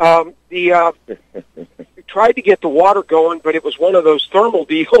them. Tried to get the water going, but it was one of those thermal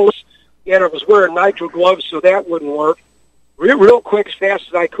deals, and I was wearing nitro gloves, so that wouldn't work. Real quick, as fast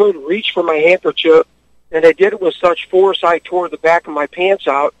as I could, reach for my handkerchief, and I did it with such force I tore the back of my pants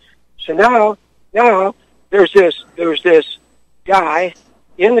out. So now there's this guy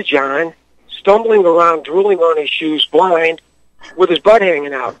in the john, stumbling around, drooling on his shoes, blind, with his butt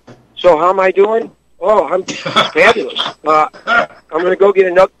hanging out. So how am I doing? Oh, I'm fabulous. I'm going to go get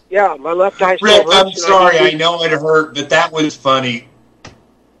another. Yeah, my left eye still Rick, hurts. I'm sorry. I know it hurt, but that was funny.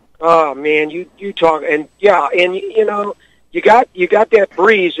 Oh man, you talk, and yeah, and you know, you got that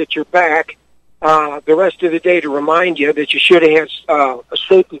breeze at your back the rest of the day to remind you that you should have had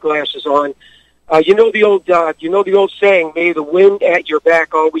safety glasses on. You know the old saying, "May the wind at your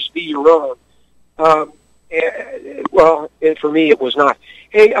back always be your own." And for me, it was not.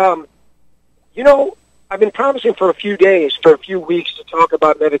 Hey, you know, I've been promising for a few weeks to talk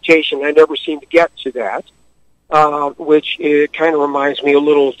about meditation. I never seem to get to that, which kind of reminds me a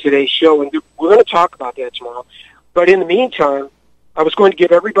little of today's show, and we're going to talk about that tomorrow. But in the meantime, I was going to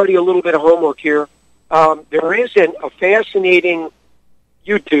give everybody a little bit of homework here. There is a fascinating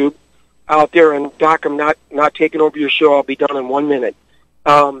YouTube out there, and Doc, I'm not taking over your show. I'll be done in 1 minute.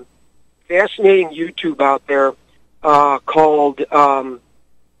 Fascinating YouTube out there called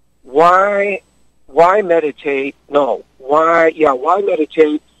Why Meditate? No, why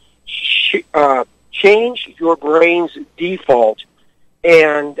meditate? Change your brain's default,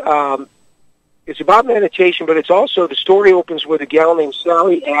 and it's about meditation, but it's also, the story opens with a gal named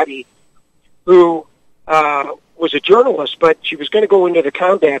Sally Addy, who was a journalist, but she was going to go into the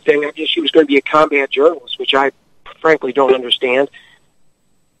combat thing. I guess she was going to be a combat journalist, which I frankly don't understand.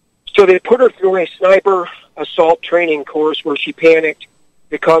 So they put her through a sniper assault training course where she panicked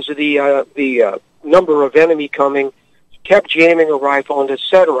because of the number of enemy coming, kept jamming her rifle, and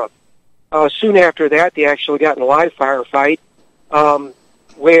etc. Soon after that, they actually got in a live firefight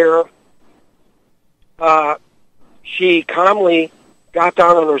where she calmly got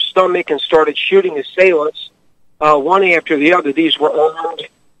down on her stomach and started shooting assailants, one after the other. These were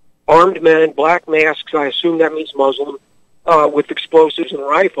armed men, black masks, I assume that means Muslim, with explosives and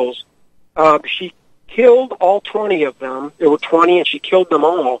rifles. She killed all 20 of them. There were 20, and she killed them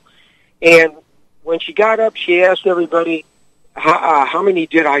all. And when she got up, she asked everybody, how many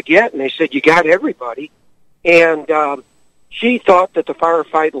did I get? And they said, you got everybody. And she thought that the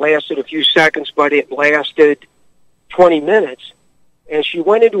firefight lasted a few seconds, but it lasted 20 minutes. And she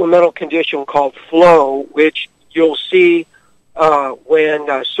went into a mental condition called flow, which you'll see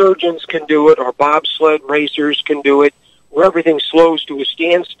when surgeons can do it, or bobsled racers can do it, where everything slows to a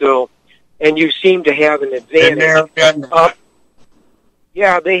standstill, and you seem to have an advantage.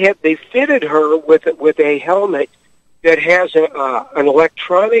 Yeah, they fitted her with a helmet that has an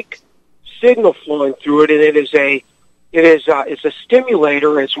electronic signal flowing through it, and it's a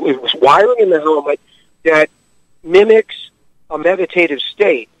stimulator. It was wiring in the helmet that mimics a meditative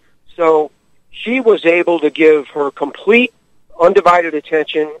state. So she was able to give her complete, undivided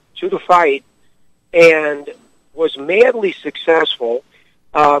attention to the fight, and was madly successful.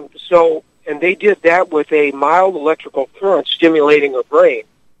 And they did that with a mild electrical current stimulating her brain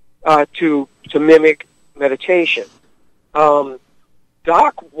to mimic meditation.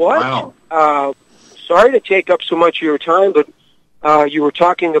 Doc, what? Wow. Sorry to take up so much of your time, but you were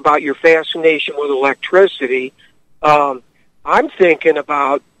talking about your fascination with electricity. I'm thinking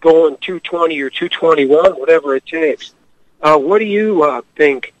about going 220 or 221, whatever it takes. What do you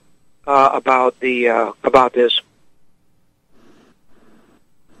think about this?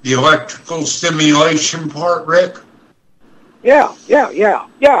 The electrical stimulation part, Rick? Yeah. The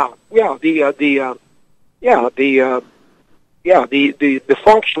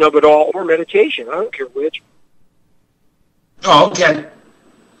function of it all, or meditation. I don't care which. Oh, okay.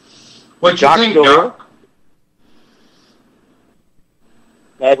 What you think, Doc?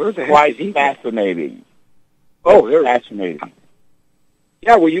 That's quite fascinating. Oh, fascinating.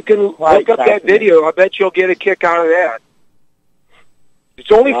 Yeah, well, you can look up that video. I bet you'll get a kick out of that.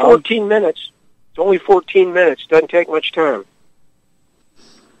 It's only 14 minutes. It's only 14 minutes. Doesn't take much time.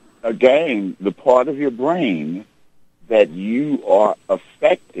 Again, the part of your brain that you are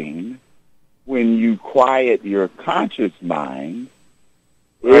affecting when you quiet your conscious mind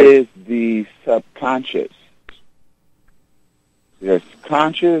is the subconscious. There's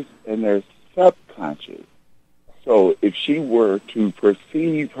conscious and there's subconscious. So if she were to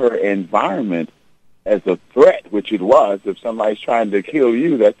perceive her environment as a threat, which it was, if somebody's trying to kill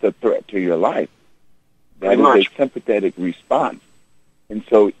you, that's a threat to your life. That is a sympathetic response. And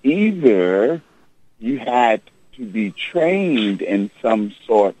so either you had to be trained in some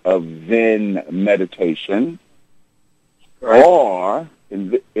sort of Zen meditation, or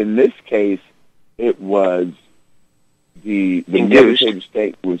in this case, it was the meditative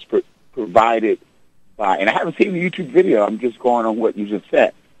state was provided by, and I haven't seen the YouTube video, I'm just going on what you just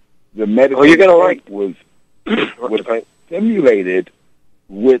said. The meditative state was simulated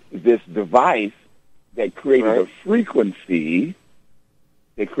with this device that created a frequency.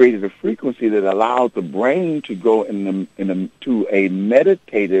 They created a frequency that allowed the brain to go to a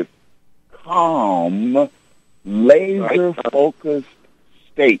meditative, calm, laser-focused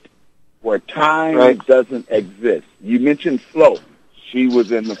state where time doesn't exist. You mentioned flow. She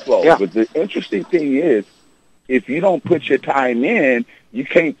was in the flow. Yeah. But the interesting thing is, if you don't put your time in, you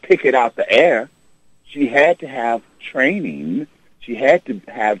can't pick it out the air. She had to have training. She had to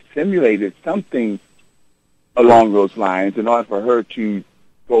have simulated something along those lines in order for her to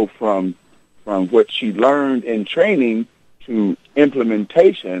go from what she learned in training to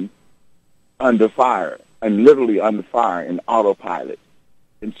implementation under fire, and literally under fire in autopilot.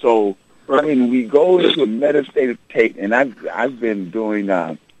 And so when we go into a meditative state, and I've been doing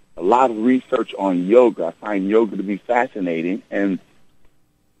a lot of research on yoga. I find yoga to be fascinating, and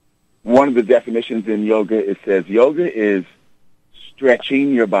one of the definitions in yoga, it says yoga is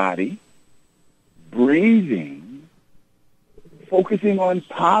stretching your body, breathing, focusing on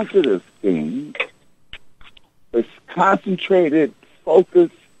positive things, this concentrated,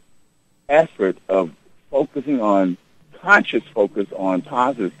 focused effort of focusing on, conscious focus on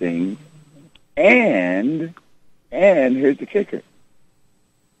positive things, and here's the kicker,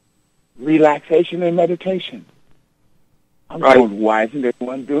 relaxation and meditation. I'm going, why isn't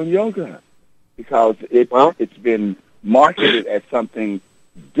everyone doing yoga? Because it's been marketed as something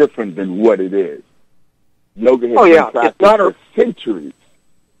different than what it is. Yoga has been practiced for centuries.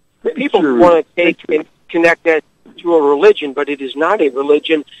 People want to take and connect that to a religion, but it is not a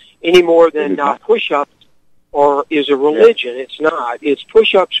religion any more than push-ups or is a religion. Yeah. It's not. It's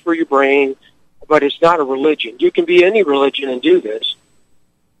push-ups for your brain, but it's not a religion. You can be any religion and do this.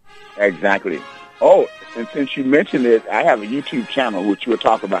 Exactly. Oh, and since you mentioned it, I have a YouTube channel, which we'll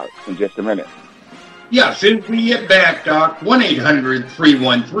talk about in just a minute. Yes, and we get back, Doc,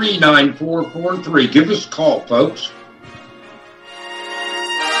 1-800-313-9443. Give us a call, folks.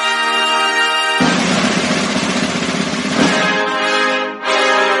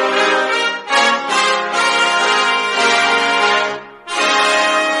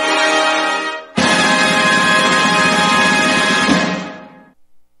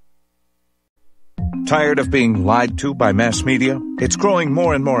 Tired of being lied to by mass media? It's growing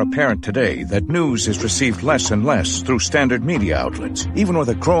more and more apparent today that news is received less and less through standard media outlets. Even with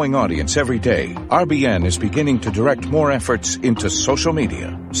a growing audience every day, RBN is beginning to direct more efforts into social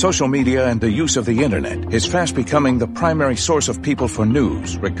media. Social media and the use of the internet is fast becoming the primary source of people for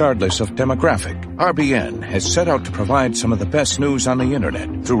news, regardless of demographic. RBN has set out to provide some of the best news on the internet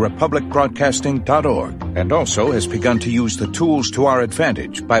through republicbroadcasting.org, and also has begun to use the tools to our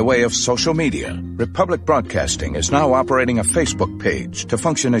advantage by way of social media. Republic Broadcasting is now operating a Facebook page to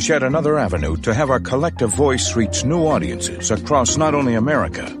function as yet another avenue to have our collective voice reach new audiences across not only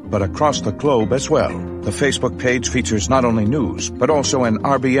America, but across the globe as well. The Facebook page features not only news, but also an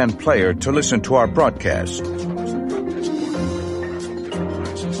RBN player to listen to our broadcast.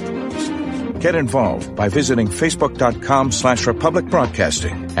 Get involved by visiting facebook.com/Republic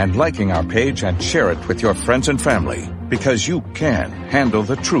Broadcasting and liking our page and share it with your friends and family, because you can handle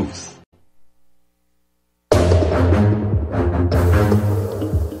the truth.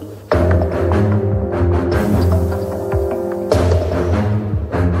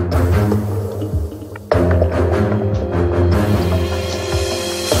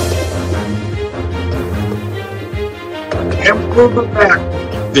 We're back.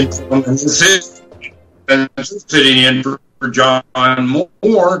 This is sitting in for John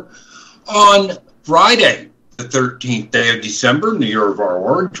Moore on Friday, the 13th day of December, in the year of our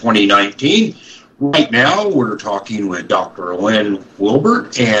Lord, 2019. Right now, we're talking with Dr. Lynn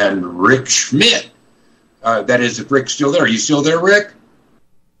Wilbert and Rick Schmidt. That is, if Rick's still there. Are you still there, Rick?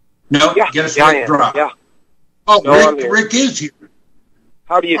 No? Yeah, Guess yeah, Rick dropped. Yeah. Oh, no, Rick is here.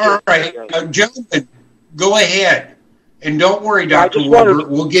 How do you do? All right, gentlemen, go ahead. And don't worry, Dr. Wilbert,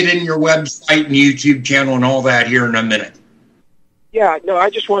 we'll get in your website and YouTube channel and all that here in a minute. Yeah, no, I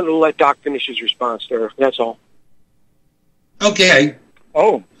just wanted to let Doc finish his response there. That's all. Okay.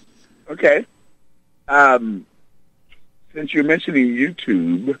 Oh, okay. Since you're mentioning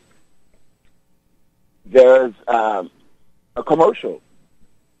YouTube, there's a commercial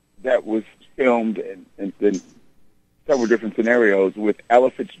that was filmed in several different scenarios with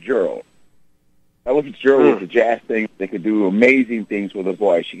Ella Fitzgerald. Ella Fitzgerald was a jazz singer that could do amazing things with her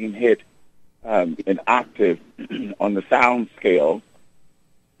voice. She can hit an octave on the sound scale,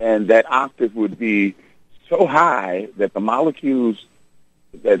 and that octave would be so high that the molecules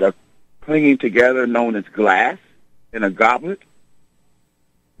that are clinging together, known as glass in a goblet,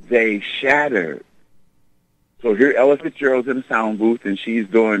 they shattered. So here Ella Fitzgerald's in a sound booth, and she's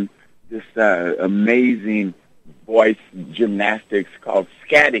doing this amazing voice gymnastics called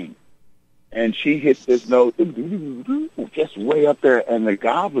scatting. And she hits this note just way up there, and the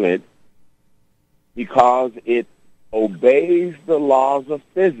goblet, because it obeys the laws of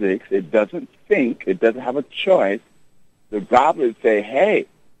physics, it doesn't think, it doesn't have a choice, the goblet say, hey,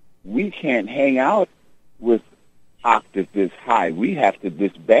 we can't hang out with octave this high. We have to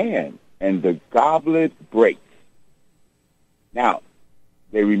disband. And the goblet breaks. Now,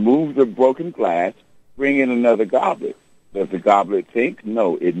 they remove the broken glass, bring in another goblet. Does the goblet think?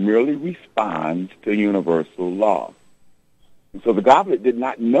 No, it merely responds to universal law. And so the goblet did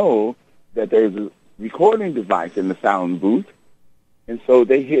not know that there's a recording device in the sound booth, and so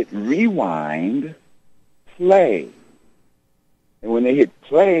they hit rewind, play. And when they hit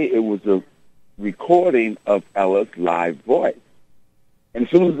play, it was a recording of Ella's live voice. And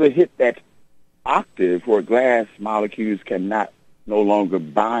as soon as they hit that octave where glass molecules cannot no longer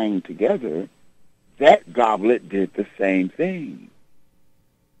bind together, that goblet did the same thing.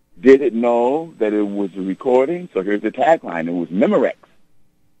 Did it know that it was a recording? So here's the tagline. It was Memorex.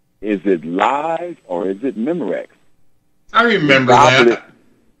 Is it live or is it Memorex? I remember that.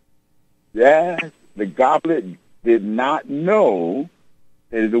 Yes, the goblet did not know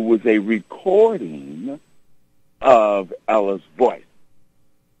that it was a recording of Ella's voice.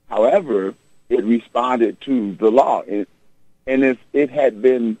 However, it responded to the law. And if it had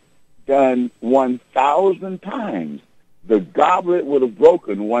been done 1,000 times, the goblet would have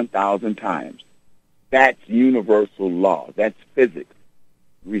broken 1,000 times. That's universal law. That's physics.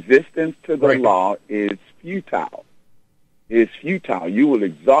 Resistance to the law is futile. It's futile. You will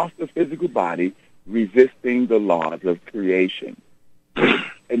exhaust the physical body resisting the laws of creation.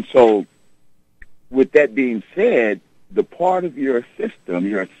 And so, with that being said, the part of your system,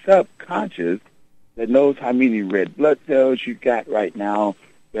 your subconscious, that knows how many red blood cells you got right now,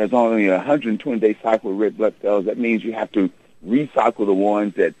 there's only a 120-day cycle of red blood cells. That means you have to recycle the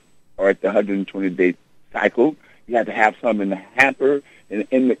ones that are at the 120-day cycle. You have to have some in the hamper, in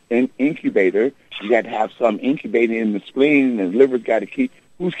the incubator. You got to have some incubating in the spleen, and the liver's got to keep.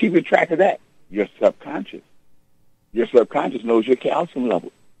 Who's keeping track of that? Your subconscious. Your subconscious knows your calcium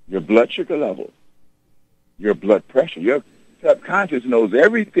level, your blood sugar level, your blood pressure. Your subconscious knows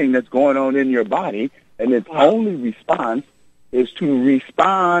everything that's going on in your body, and its only response is to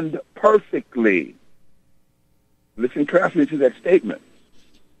respond perfectly. Listen carefully to that statement.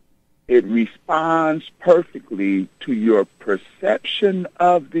 It responds perfectly to your perception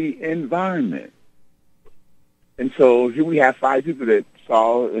of the environment. And so here we have 5 people that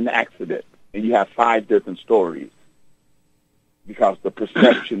saw an accident, and you have 5 different stories because the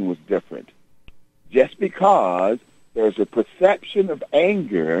perception was different. Just because there's a perception of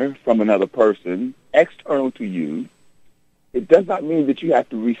anger from another person external to you, it does not mean that you have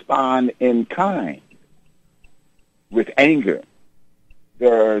to respond in kind with anger.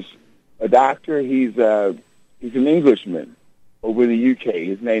 There's a doctor, he's an Englishman over in the UK.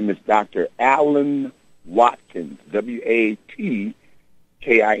 His name is Dr. Alan Watkins, Watkins.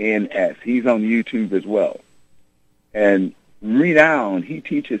 He's on YouTube as well. And renowned, he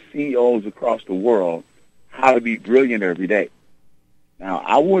teaches CEOs across the world how to be brilliant every day. Now,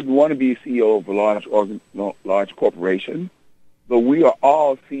 I wouldn't want to be a CEO of a large corporation, but we are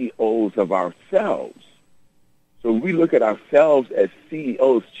all CEOs of ourselves. So we look at ourselves as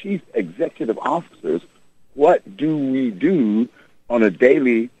CEOs, chief executive officers. What do we do on a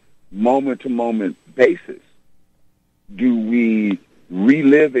daily, moment-to-moment basis? Do we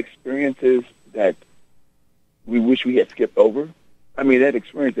relive experiences that we wish we had skipped over? I mean, that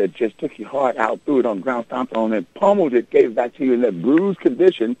experience that just took your heart out, threw it on the ground, stomped on it, pummeled it, gave it back to you in that bruised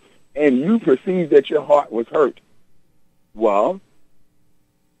condition, and you perceived that your heart was hurt. Well,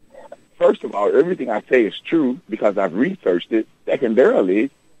 first of all, everything I say is true because I've researched it.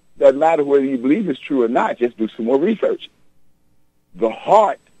 Secondarily, doesn't matter whether you believe it's true or not, just do some more research. The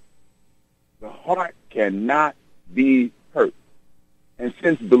heart cannot be hurt. And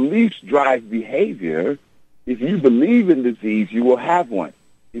since beliefs drive behavior, if you believe in disease, you will have one.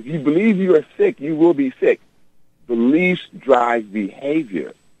 If you believe you are sick, you will be sick. Beliefs drive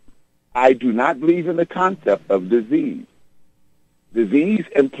behavior. I do not believe in the concept of disease. Disease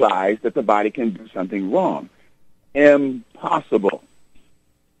implies that the body can do something wrong. Impossible.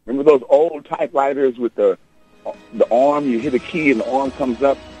 Remember those old typewriters with the arm? You hit a key and the arm comes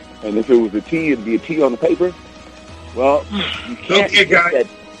up, and if it was a T, it'd be a T on the paper. Well, you can't okay, guys.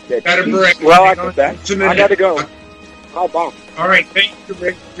 that Got a T. break. Well, I got to go. How about? All right, thank you,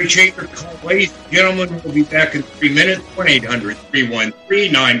 Rick. Appreciate your call. Ladies and gentlemen, we'll be back in 3 minutes.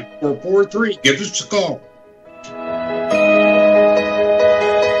 1-800-313-9443. Give us a call.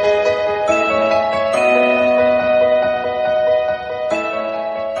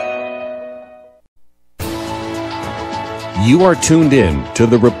 You are tuned in to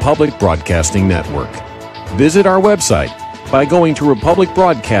the Republic Broadcasting Network. Visit our website by going to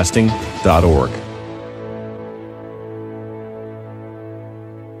republicbroadcasting.org.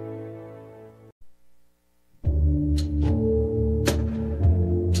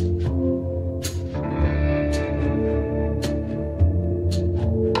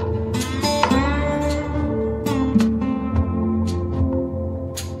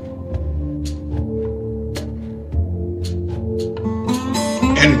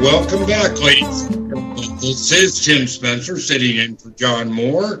 And welcome back, ladies. This is Tim Spencer sitting in for John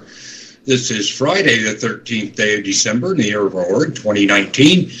Moore. This is Friday, the 13th day of December in the year of our Lord,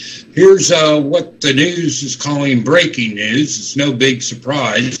 2019. Here's what the news is calling breaking news. It's no big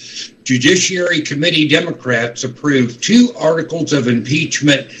surprise. Judiciary Committee Democrats approved 2 articles of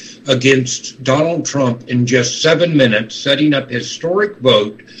impeachment against Donald Trump in just 7 minutes, setting up historic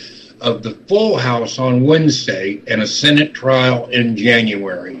vote of the full House on Wednesday and a Senate trial in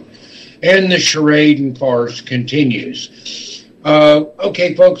January. And the charade and farce continues.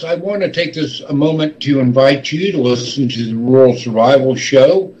 Okay, folks, I want to take this a moment to invite you to listen to the Rural Survival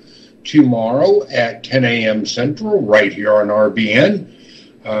Show tomorrow at 10 a.m. Central, right here on RBN.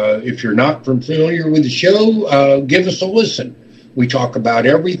 If you're not familiar with the show, give us a listen. We talk about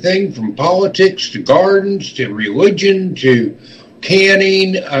everything from politics to gardens to religion to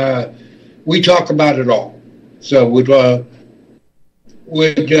canning. We talk about it all. So we'll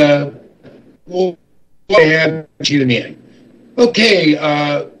have tune in. Okay,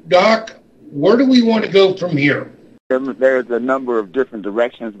 Doc, where do we want to go from here? There's a number of different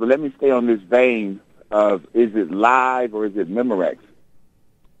directions, but let me stay on this vein of, is it live or is it Memorex?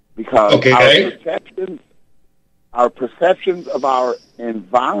 Because our perceptions of our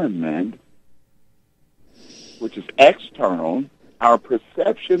environment, which is external, our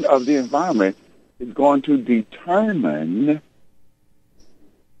perception of the environment is going to determine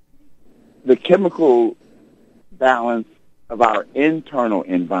the chemical balance of our internal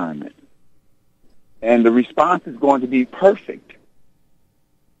environment. And the response is going to be perfect.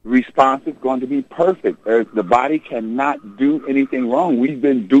 The response is going to be perfect. The body cannot do anything wrong. We've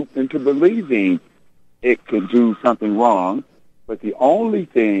been duped into believing it could do something wrong, but the only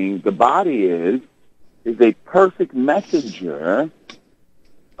thing the body is a perfect messenger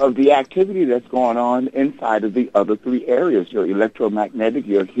of the activity that's going on inside of the other 3 areas: your electromagnetic,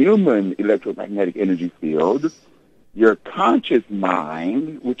 your human electromagnetic energy field, your conscious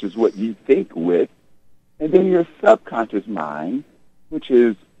mind, which is what you think with, and then your subconscious mind, which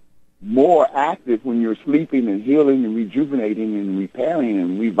is more active when you're sleeping and healing and rejuvenating and repairing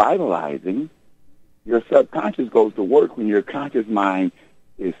and revitalizing. Your subconscious goes to work when your conscious mind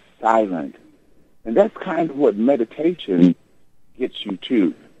is silent. And that's kind of what meditation gets you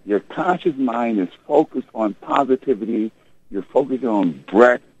to. Your conscious mind is focused on positivity. You're focused on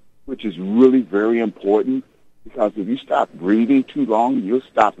breath, which is really very important, because if you stop breathing too long, you'll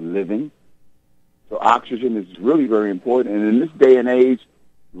stop living. So oxygen is really very important. And in this day and age,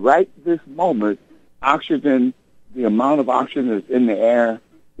 right this moment, oxygen, the amount of oxygen that's in the air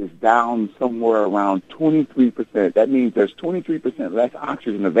is down somewhere around 23%. That means there's 23% less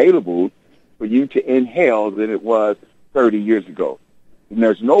oxygen available for you to inhale than it was 30 years ago. And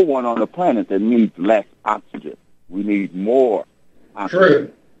there's no one on the planet that needs less oxygen. We need more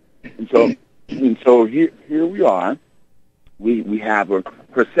oxygen. True. And so here we are. We have a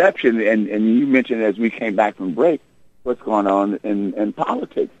perception, and you mentioned as we came back from break, what's going on in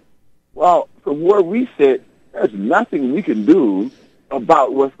politics. Well, from where we sit, there's nothing we can do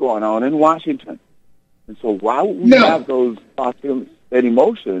about what's going on in Washington. And so why would we have those thoughts and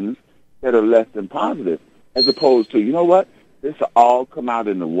emotions that are less than positive, as opposed to, you know what, this will all come out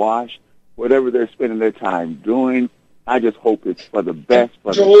in the wash, whatever they're spending their time doing, I just hope it's for the best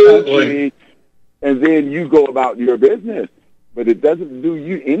for the country, and then you go about your business. But it doesn't do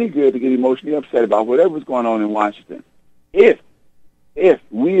you any good to get emotionally upset about whatever's going on in Washington. If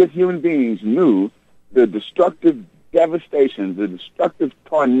we as human beings knew the destructive devastation, the destructive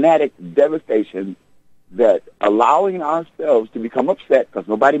tornadic devastation that allowing ourselves to become upset, because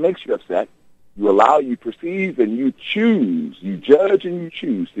nobody makes you upset, you perceive and you choose, you judge and you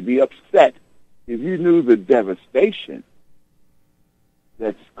choose to be upset. If you knew the devastation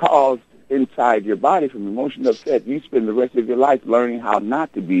that's caused inside your body from emotional upset, you spend the rest of your life learning how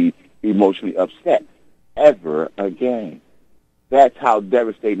not to be emotionally upset ever again. That's how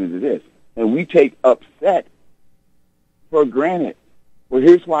devastating it is. And we take upset for granted. Well,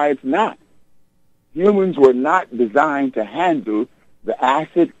 here's why it's not. Humans were not designed to handle the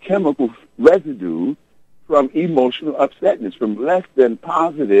acid chemical residue from emotional upsetness, from less than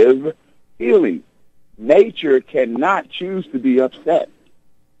positive feelings. Nature cannot choose to be upset.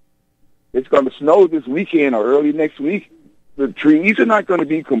 It's going to snow this weekend or early next week. The trees are not going to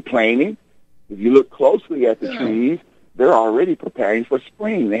be complaining. If you look closely at the trees, they're already preparing for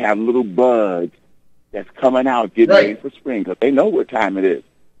spring. They have little buds that's coming out, getting ready for spring, because they know what time it is.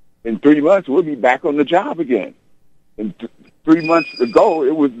 In 3 months, we'll be back on the job again. And 3 months ago,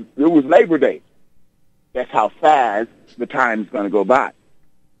 it was Labor Day. That's how fast the time's going to go by.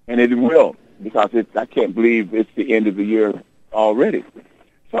 And it will, because I can't believe it's the end of the year already.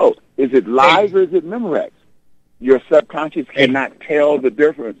 So, is it live or is it Memorex? Your subconscious cannot tell the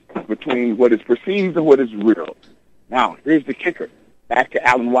difference between what is perceived and what is real. Now, here's the kicker. Back to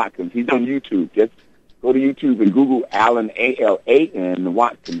Alan Watkins. He's on YouTube. Just go to YouTube and Google Alan, A-L-A-N,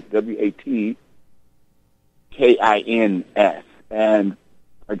 Watkins, W-A-T-K-I-N-S. And,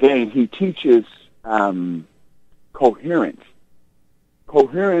 again, he teaches coherence.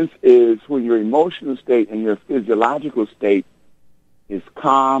 Coherence is when your emotional state and your physiological state is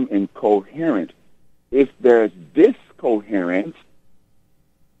calm and coherent. If there's discoherence,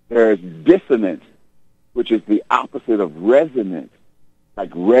 there's dissonance, which is the opposite of resonance.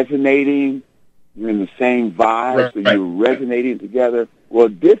 Like resonating, you're in the same vibe, so you're resonating together. Well,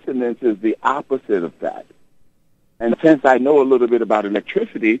 dissonance is the opposite of that. And since I know a little bit about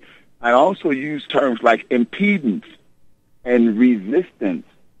electricity, I also use terms like impedance and resistance.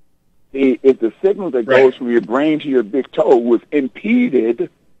 See, if the signal that goes from your brain to your big toe was impeded,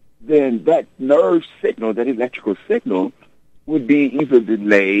 then that nerve signal, that electrical signal, would be either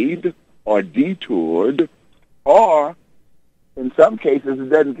delayed or detoured, or in some cases it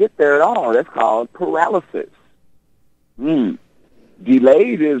doesn't get there at all. That's called paralysis.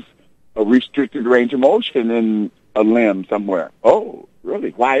 Delayed is a restricted range of motion in a limb somewhere. Oh,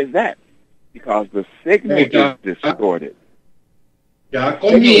 really? Why is that? Because the signal is distorted. Doc,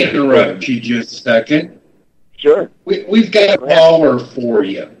 let me interrupt you just a second. Sure. We've got a caller for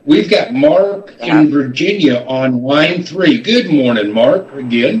you. We've got Mark in Virginia on line 3. Good morning, Mark,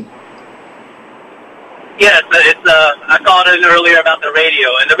 again. Yes, I called in earlier about the radio,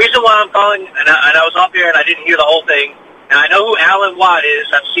 and the reason why I'm calling, and I was off here and I didn't hear the whole thing, and I know who Alan Watt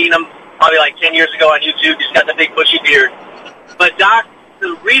is. I've seen him probably like 10 years ago on YouTube. He's got the big bushy beard. But, Doc,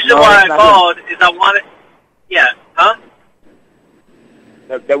 the reason why I called is I wanted,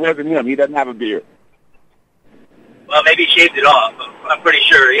 That wasn't him. He doesn't have a beard. Well, maybe he shaved it off. I'm pretty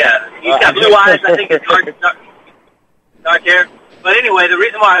sure, yeah. He's got blue eyes. I think it's dark hair. But anyway, the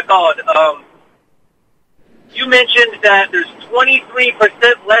reason why I called, you mentioned that there's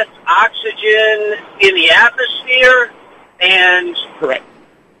 23% less oxygen in the atmosphere, and correct.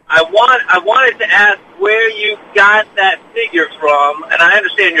 I wanted to ask where you got that figure from, and I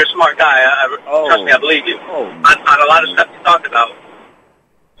understand you're a smart guy. Trust me, I believe you on a lot of stuff you talked about.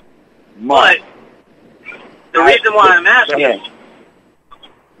 But the reason why I'm asking,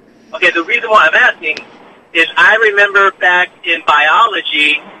 is I remember back in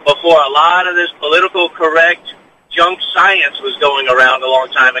biology, before a lot of this political correct junk science was going around a long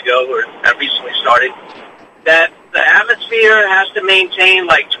time ago, or that recently started, that the atmosphere has to maintain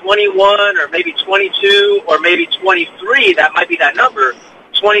like 21 or maybe 22 or maybe 23, that might be that number,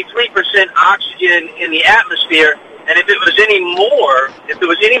 23% oxygen in the atmosphere. And if there was any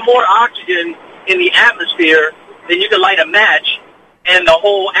more oxygen in the atmosphere, then you could light a match and the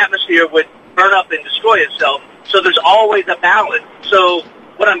whole atmosphere would burn up and destroy itself. So there's always a balance. So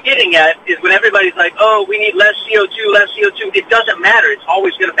what I'm getting at is when everybody's like, oh, we need less CO2, it doesn't matter. It's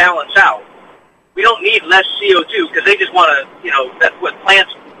always going to balance out. We don't need less CO2 because they just want to, that's what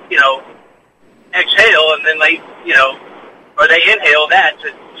plants, exhale, and then they, or they inhale that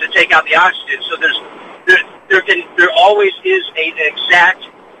to take out the oxygen. So there always is an exact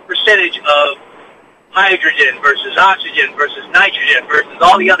percentage of hydrogen versus oxygen versus nitrogen versus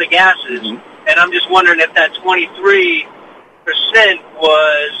all the other gases. Mm-hmm. And I'm just wondering if that 23%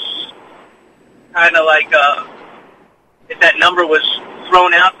 was kind of like if that number was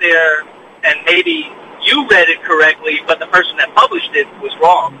thrown out there and maybe you read it correctly, but the person that published it was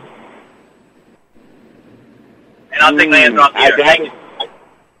wrong. And I'll take my hands off the air. Thank you.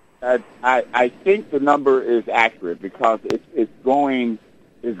 I think the number is accurate because it's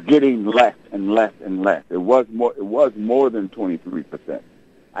getting less and less and less. It was more than 23%.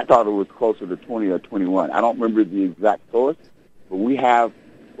 I thought it was closer to 20 or 21. I don't remember the exact source, but we have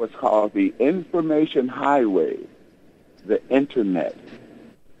what's called the information highway, the Internet.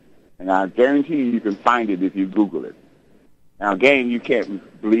 And I guarantee you can find it if you Google it. Now, again, you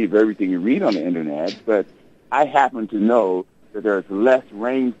can't believe everything you read on the Internet, but I happen to know that there's less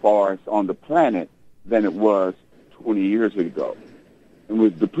rainforest on the planet than it was 20 years ago. And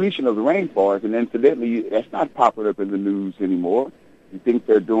with depletion of the rainforest, and incidentally, that's not popping up in the news anymore. You think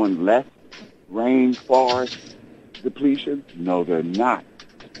they're doing less rainforest depletion? No, they're not.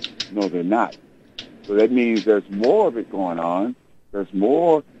 No, they're not. So that means there's more of it going on. There's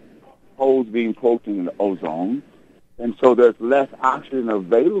more holes being poked in the ozone. And so there's less oxygen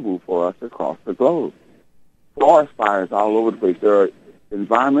available for us across the globe. Forest fires all over the place. There are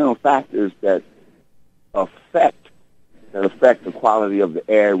environmental factors that affect the quality of the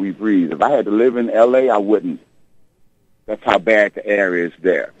air we breathe. If I had to live in L.A., I wouldn't. That's how bad the air is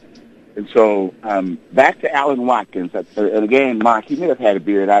there. And so back to Alan Watkins. And again, Mark, he may have had a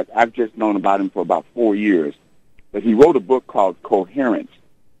beard. I've just known about him for about 4 years. But he wrote a book called Coherence.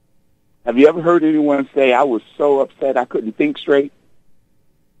 Have you ever heard anyone say, I was so upset I couldn't think straight?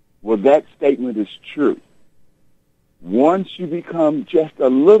 Well, that statement is true. Once you become just a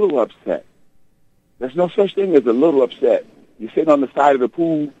little upset, there's no such thing as a little upset. You sit on the side of the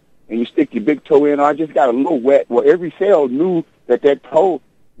pool and you stick your big toe in, I just got a little wet. Well, every cell knew that toe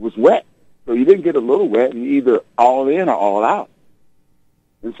was wet. So you didn't get a little wet, and you're either all in or all out.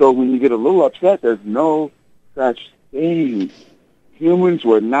 And so when you get a little upset, there's no such thing. Humans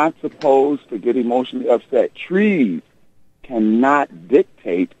were not supposed to get emotionally upset. Trees cannot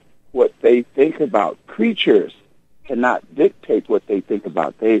dictate what they think about. Creatures cannot dictate what they think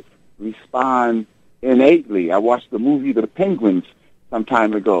about. They respond innately. I watched the movie The Penguins some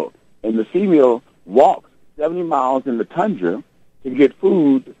time ago, and the female walks 70 miles in the tundra to get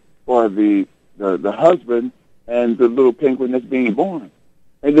food for the husband and the little penguin that's being born.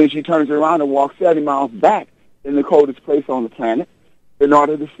 And then she turns around and walks 70 miles back in the coldest place on the planet in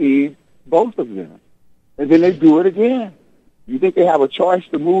order to feed both of them. And then they do it again. You think they have a choice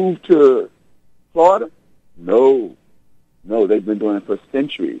to move to Florida? No. No, they've been doing it for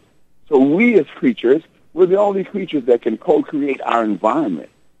centuries. So we as creatures, we're the only creatures that can co-create our environment.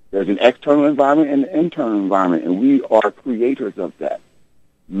 There's an external environment and an internal environment, and we are creators of that.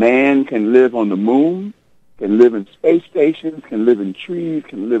 Man can live on the moon, can live in space stations, can live in trees,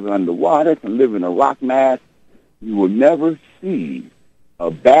 can live underwater, can live in a rock mass. You will never see a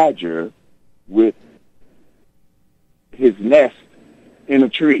badger with his nest in a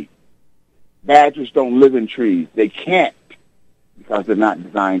tree. Badgers don't live in trees. They can't because they're not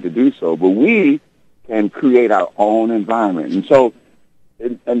designed to do so. But we can create our own environment. And so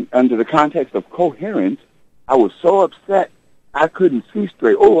under the context of coherence, I was so upset I couldn't see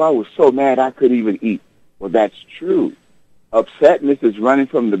straight. Oh, I was so mad I couldn't even eat. Well, that's true. Upsetness is running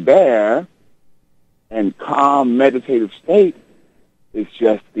from the bear, and calm, meditative state is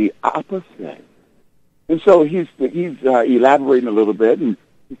just the opposite. And so he's elaborating a little bit, and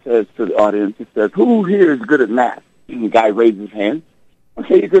he says to the audience, he says, who here is good at math? And the guy raises his hand.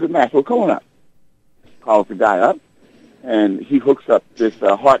 Okay, you're good at math. Well, come on up. Calls the guy up, and he hooks up this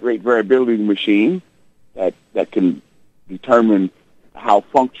heart rate variability machine that can determine how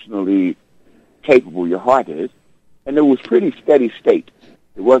functionally capable your heart is. And it was pretty steady state.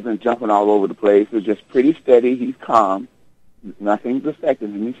 It wasn't jumping all over the place. It was just pretty steady. He's calm. Nothing's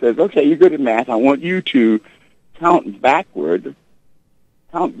affecting him. He says, okay, you're good at math. I want you to count backward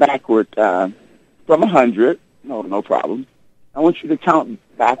from 100. No problem. I want you to count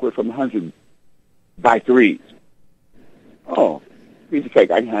backward from 100 by threes. Oh, piece of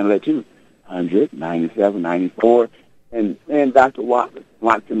cake. I can handle that too. 100, 97, 94. And then Dr.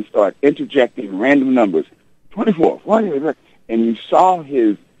 Watkins started interjecting random numbers. 24, 48, and you saw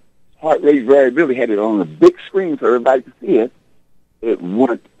his heart rate variability, had it on a big screen so everybody could see it. It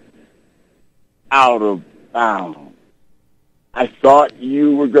went out of bounds. I thought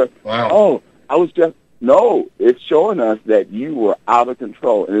you were good. Wow. Oh, it's showing us that you were out of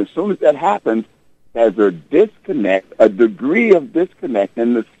control. And as soon as that happens, there's a disconnect, a degree of disconnect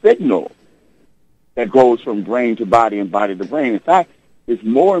in the signal that goes from brain to body and body to brain. In fact, it's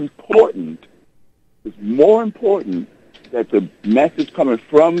more important that the message coming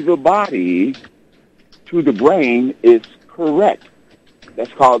from the body to the brain is correct.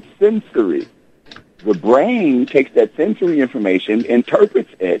 That's called sensory. The brain takes that sensory information,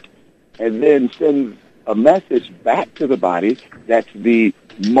 interprets it, and then sends a message back to the body that's the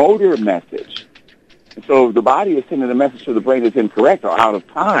motor message. And so if the body is sending a message to the brain that's incorrect or out of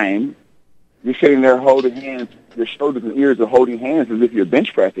time, you're sitting there holding hands, your shoulders and ears are holding hands as if you're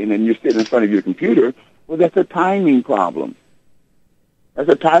bench pressing, and you're sitting in front of your computer. Well, that's a timing problem. That's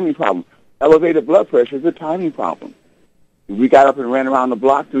a timing problem. Elevated blood pressure is a timing problem. If we got up and ran around the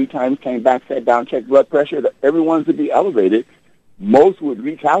block 3 times, came back, sat down, checked blood pressure, everyone's would be elevated. Most would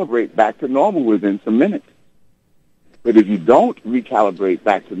recalibrate back to normal within some minutes. But if you don't recalibrate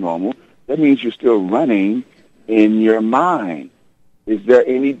back to normal, that means you're still running in your mind. Is there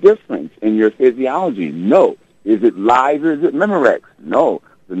any difference in your physiology? No. Is it live or is it Memorex? No.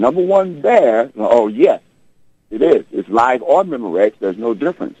 The number one there, oh, yes, it is. It's live or Memorex. There's no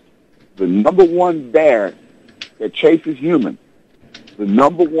difference. The number one bear that chases humans, the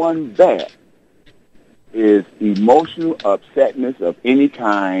number one bear is emotional upsetness of any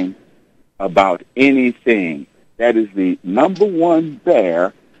kind about anything. That is the number one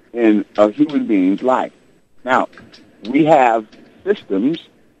bear in a human being's life. Now, we have systems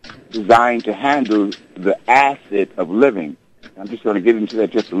designed to handle the acid of living. I'm just going to get into that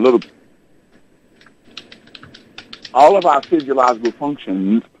just a little bit. All of our physiological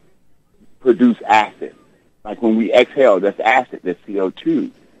functions produce acid. Like when we exhale, that's acid, that's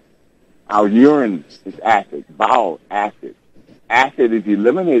CO2. Our urine is acid, bowel acid. Acid is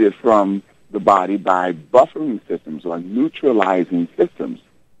eliminated from the body by buffering systems or neutralizing systems,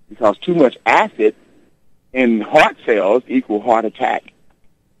 because too much acid in heart cells equal heart attack.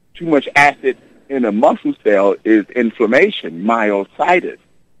 Too much acid in a muscle cell is inflammation, myositis.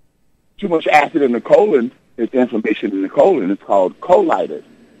 Too much acid in the colon is inflammation in the colon. It's called colitis.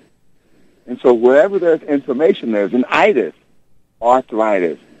 And so wherever there's inflammation, there's an itis,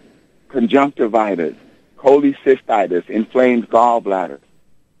 arthritis, conjunctivitis, cholecystitis, inflamed gallbladder.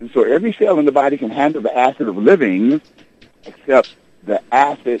 And so every cell in the body can handle the acid of living, except the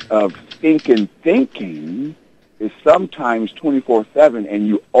acid of stinking thinking is sometimes 24/7, and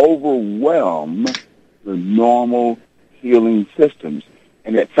you overwhelm the normal healing systems.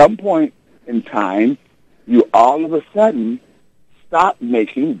 And at some point in time, you all of a sudden stop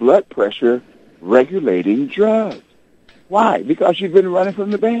making blood pressure regulating drugs. Why? Because you've been running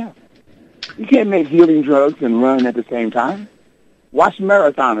from the bear. You can't make healing drugs and run at the same time. Watch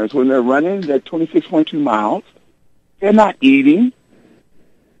marathoners. When they're running, they're 26.2 miles. They're not eating.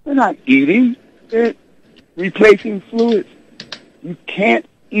 They're not eating. They're replacing fluids. You can't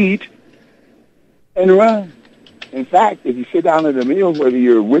eat and run. In fact, if you sit down at a meal, whether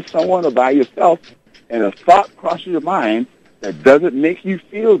you're with someone or by yourself, and a thought crosses your mind that doesn't make you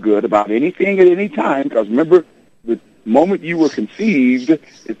feel good about anything at any time, because remember, the moment you were conceived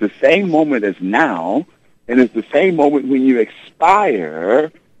is the same moment as now, and it's the same moment when you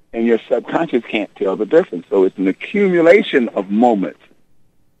expire, and your subconscious can't tell the difference. So it's an accumulation of moments.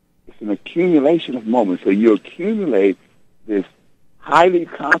 It's an accumulation of moments. So you accumulate this highly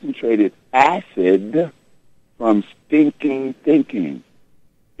concentrated acid from stinking thinking.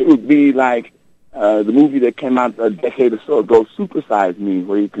 It would be like the movie that came out a decade or so ago, Super Size Me,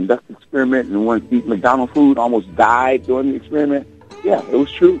 where you conduct an experiment and one eat McDonald's food almost died during the experiment. Yeah, it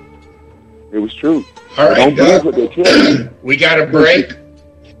was true. It was true. All right, what they tell you. We got a break.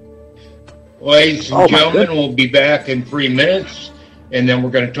 Ladies and gentlemen, we'll be back in 3 minutes, and then we're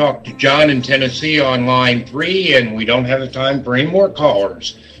going to talk to John in Tennessee on line 3, and we don't have the time for any more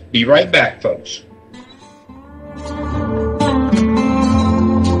callers. Be right back, folks.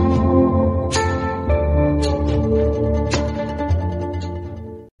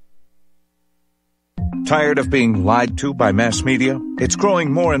 Tired of being lied to by mass media? It's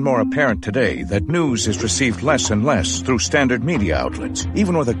growing more and more apparent today that news is received less and less through standard media outlets.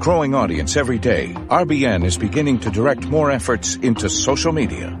 Even with a growing audience every day, RBN is beginning to direct more efforts into social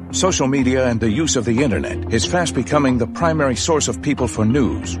media. Social media and the use of the internet is fast becoming the primary source of people for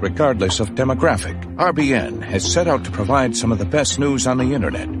news, regardless of demographic. RBN has set out to provide some of the best news on the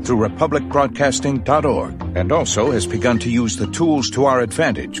internet through republicbroadcasting.org, and also has begun to use the tools to our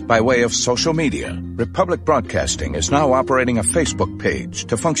advantage by way of social media. Republic Broadcasting is now operating a Facebook page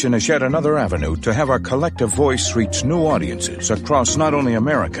to function as yet another avenue to have our collective voice reach new audiences across not only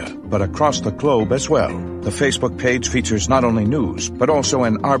America, but across the globe as well. The Facebook page features not only news, but also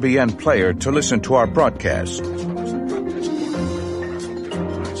an RBN player to listen to our broadcasts.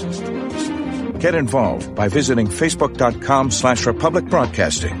 Get involved by visiting facebook.com/Republic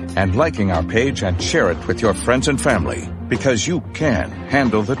Broadcasting and liking our page and share it with your friends and family, because you can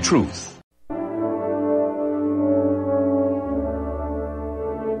handle the truth.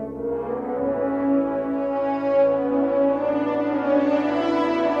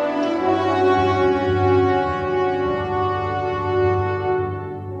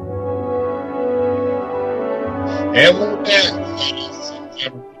 And we're back.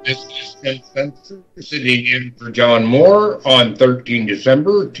 This is Tim Spencer sitting in for John Moore on 13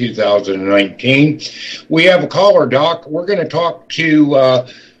 December 2019. We have a caller, Doc. We're going to talk to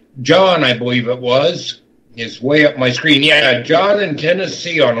John, I believe it was. It's way up my screen. Yeah, John in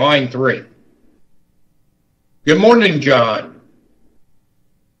Tennessee on line 3. Good morning, John.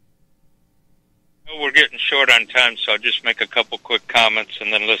 We're getting short on time, so I'll just make a couple quick comments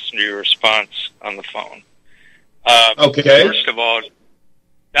and then listen to your response on the phone. Okay. First of all,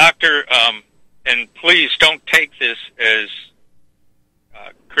 Doctor, and please don't take this as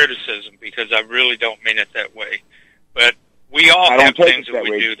criticism, because I really don't mean it that way. But we all have things that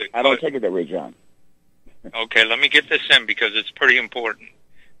we do that... I don't take it that way, John. Okay, let me get this in because it's pretty important.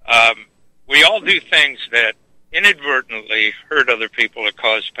 We all do things that inadvertently hurt other people or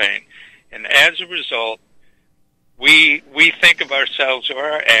cause pain. And as a result, we think of ourselves or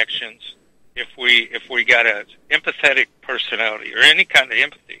our actions, if we got an empathetic personality or any kind of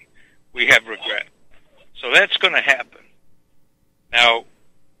empathy, we have regret. So that's going to happen. Now,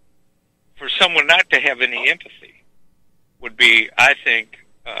 for someone not to have any empathy would be, I think,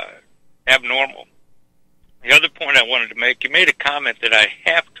 abnormal. The other point I wanted to make, you made a comment that I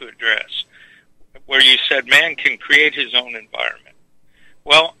have to address, where you said man can create his own environment.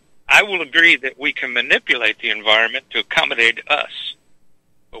 Well, I will agree that we can manipulate the environment to accommodate us,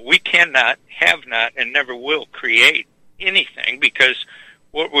 but we cannot, have not, and never will create anything, because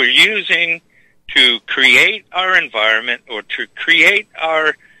what we're using to create our environment or to create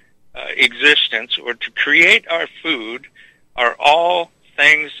our existence or to create our food are all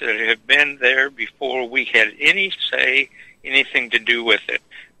things that have been there before we had any say, anything to do with it.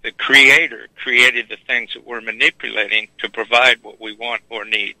 The Creator created the things that we're manipulating to provide what we want or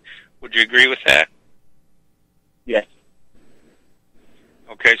need. Would you agree with that? Yes.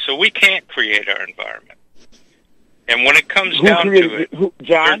 Okay, so we can't create our environment. And when it comes down to it...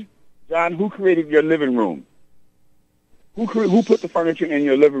 John, who created your living room? Who put the furniture in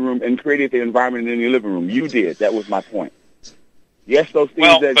your living room and created the environment in your living room? You did. That was my point. Yes, those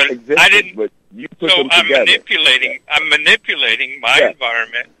things existed, but you put them together. I'm manipulating my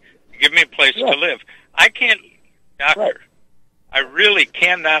environment to give me a place to live. I can't, Doctor, right. I really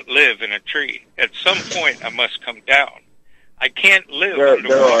cannot live in a tree. At some point, I must come down. I can't live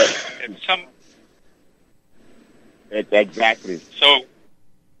underwater. Exactly. So,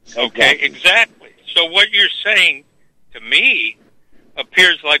 okay, exactly. So what you're saying to me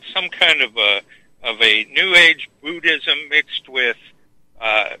appears like some kind of a New Age Buddhism mixed with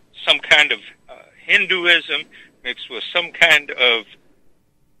some kind of Hinduism mixed with some kind of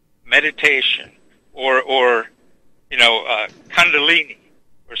meditation or Kundalini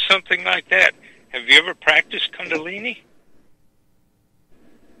or something like that. Have you ever practiced Kundalini?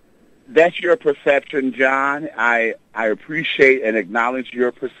 That's your perception, John. I appreciate and acknowledge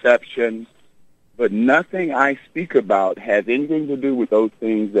your perception, but nothing I speak about has anything to do with those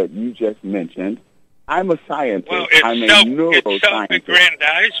things that you just mentioned. I'm a scientist. Well, it's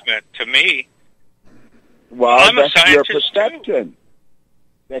self-aggrandizement to me. Well, that's your perception.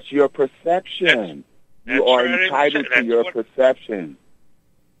 That's your perception. You are entitled to your perception.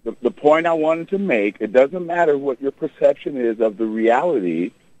 The point I wanted to make, it doesn't matter what your perception is of the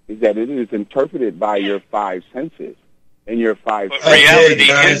reality, is that it is interpreted by your five senses and your five senses. Reality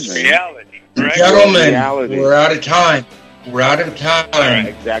is reality, right? Gentlemen, we're out of time. We're out of time. Right,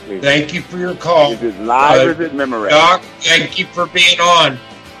 exactly. Thank you for your call. Is it live or is it memorized? Doc, thank you for being on.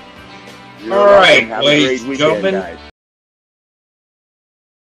 You're all right, welcome. ladies and gentlemen. Guys.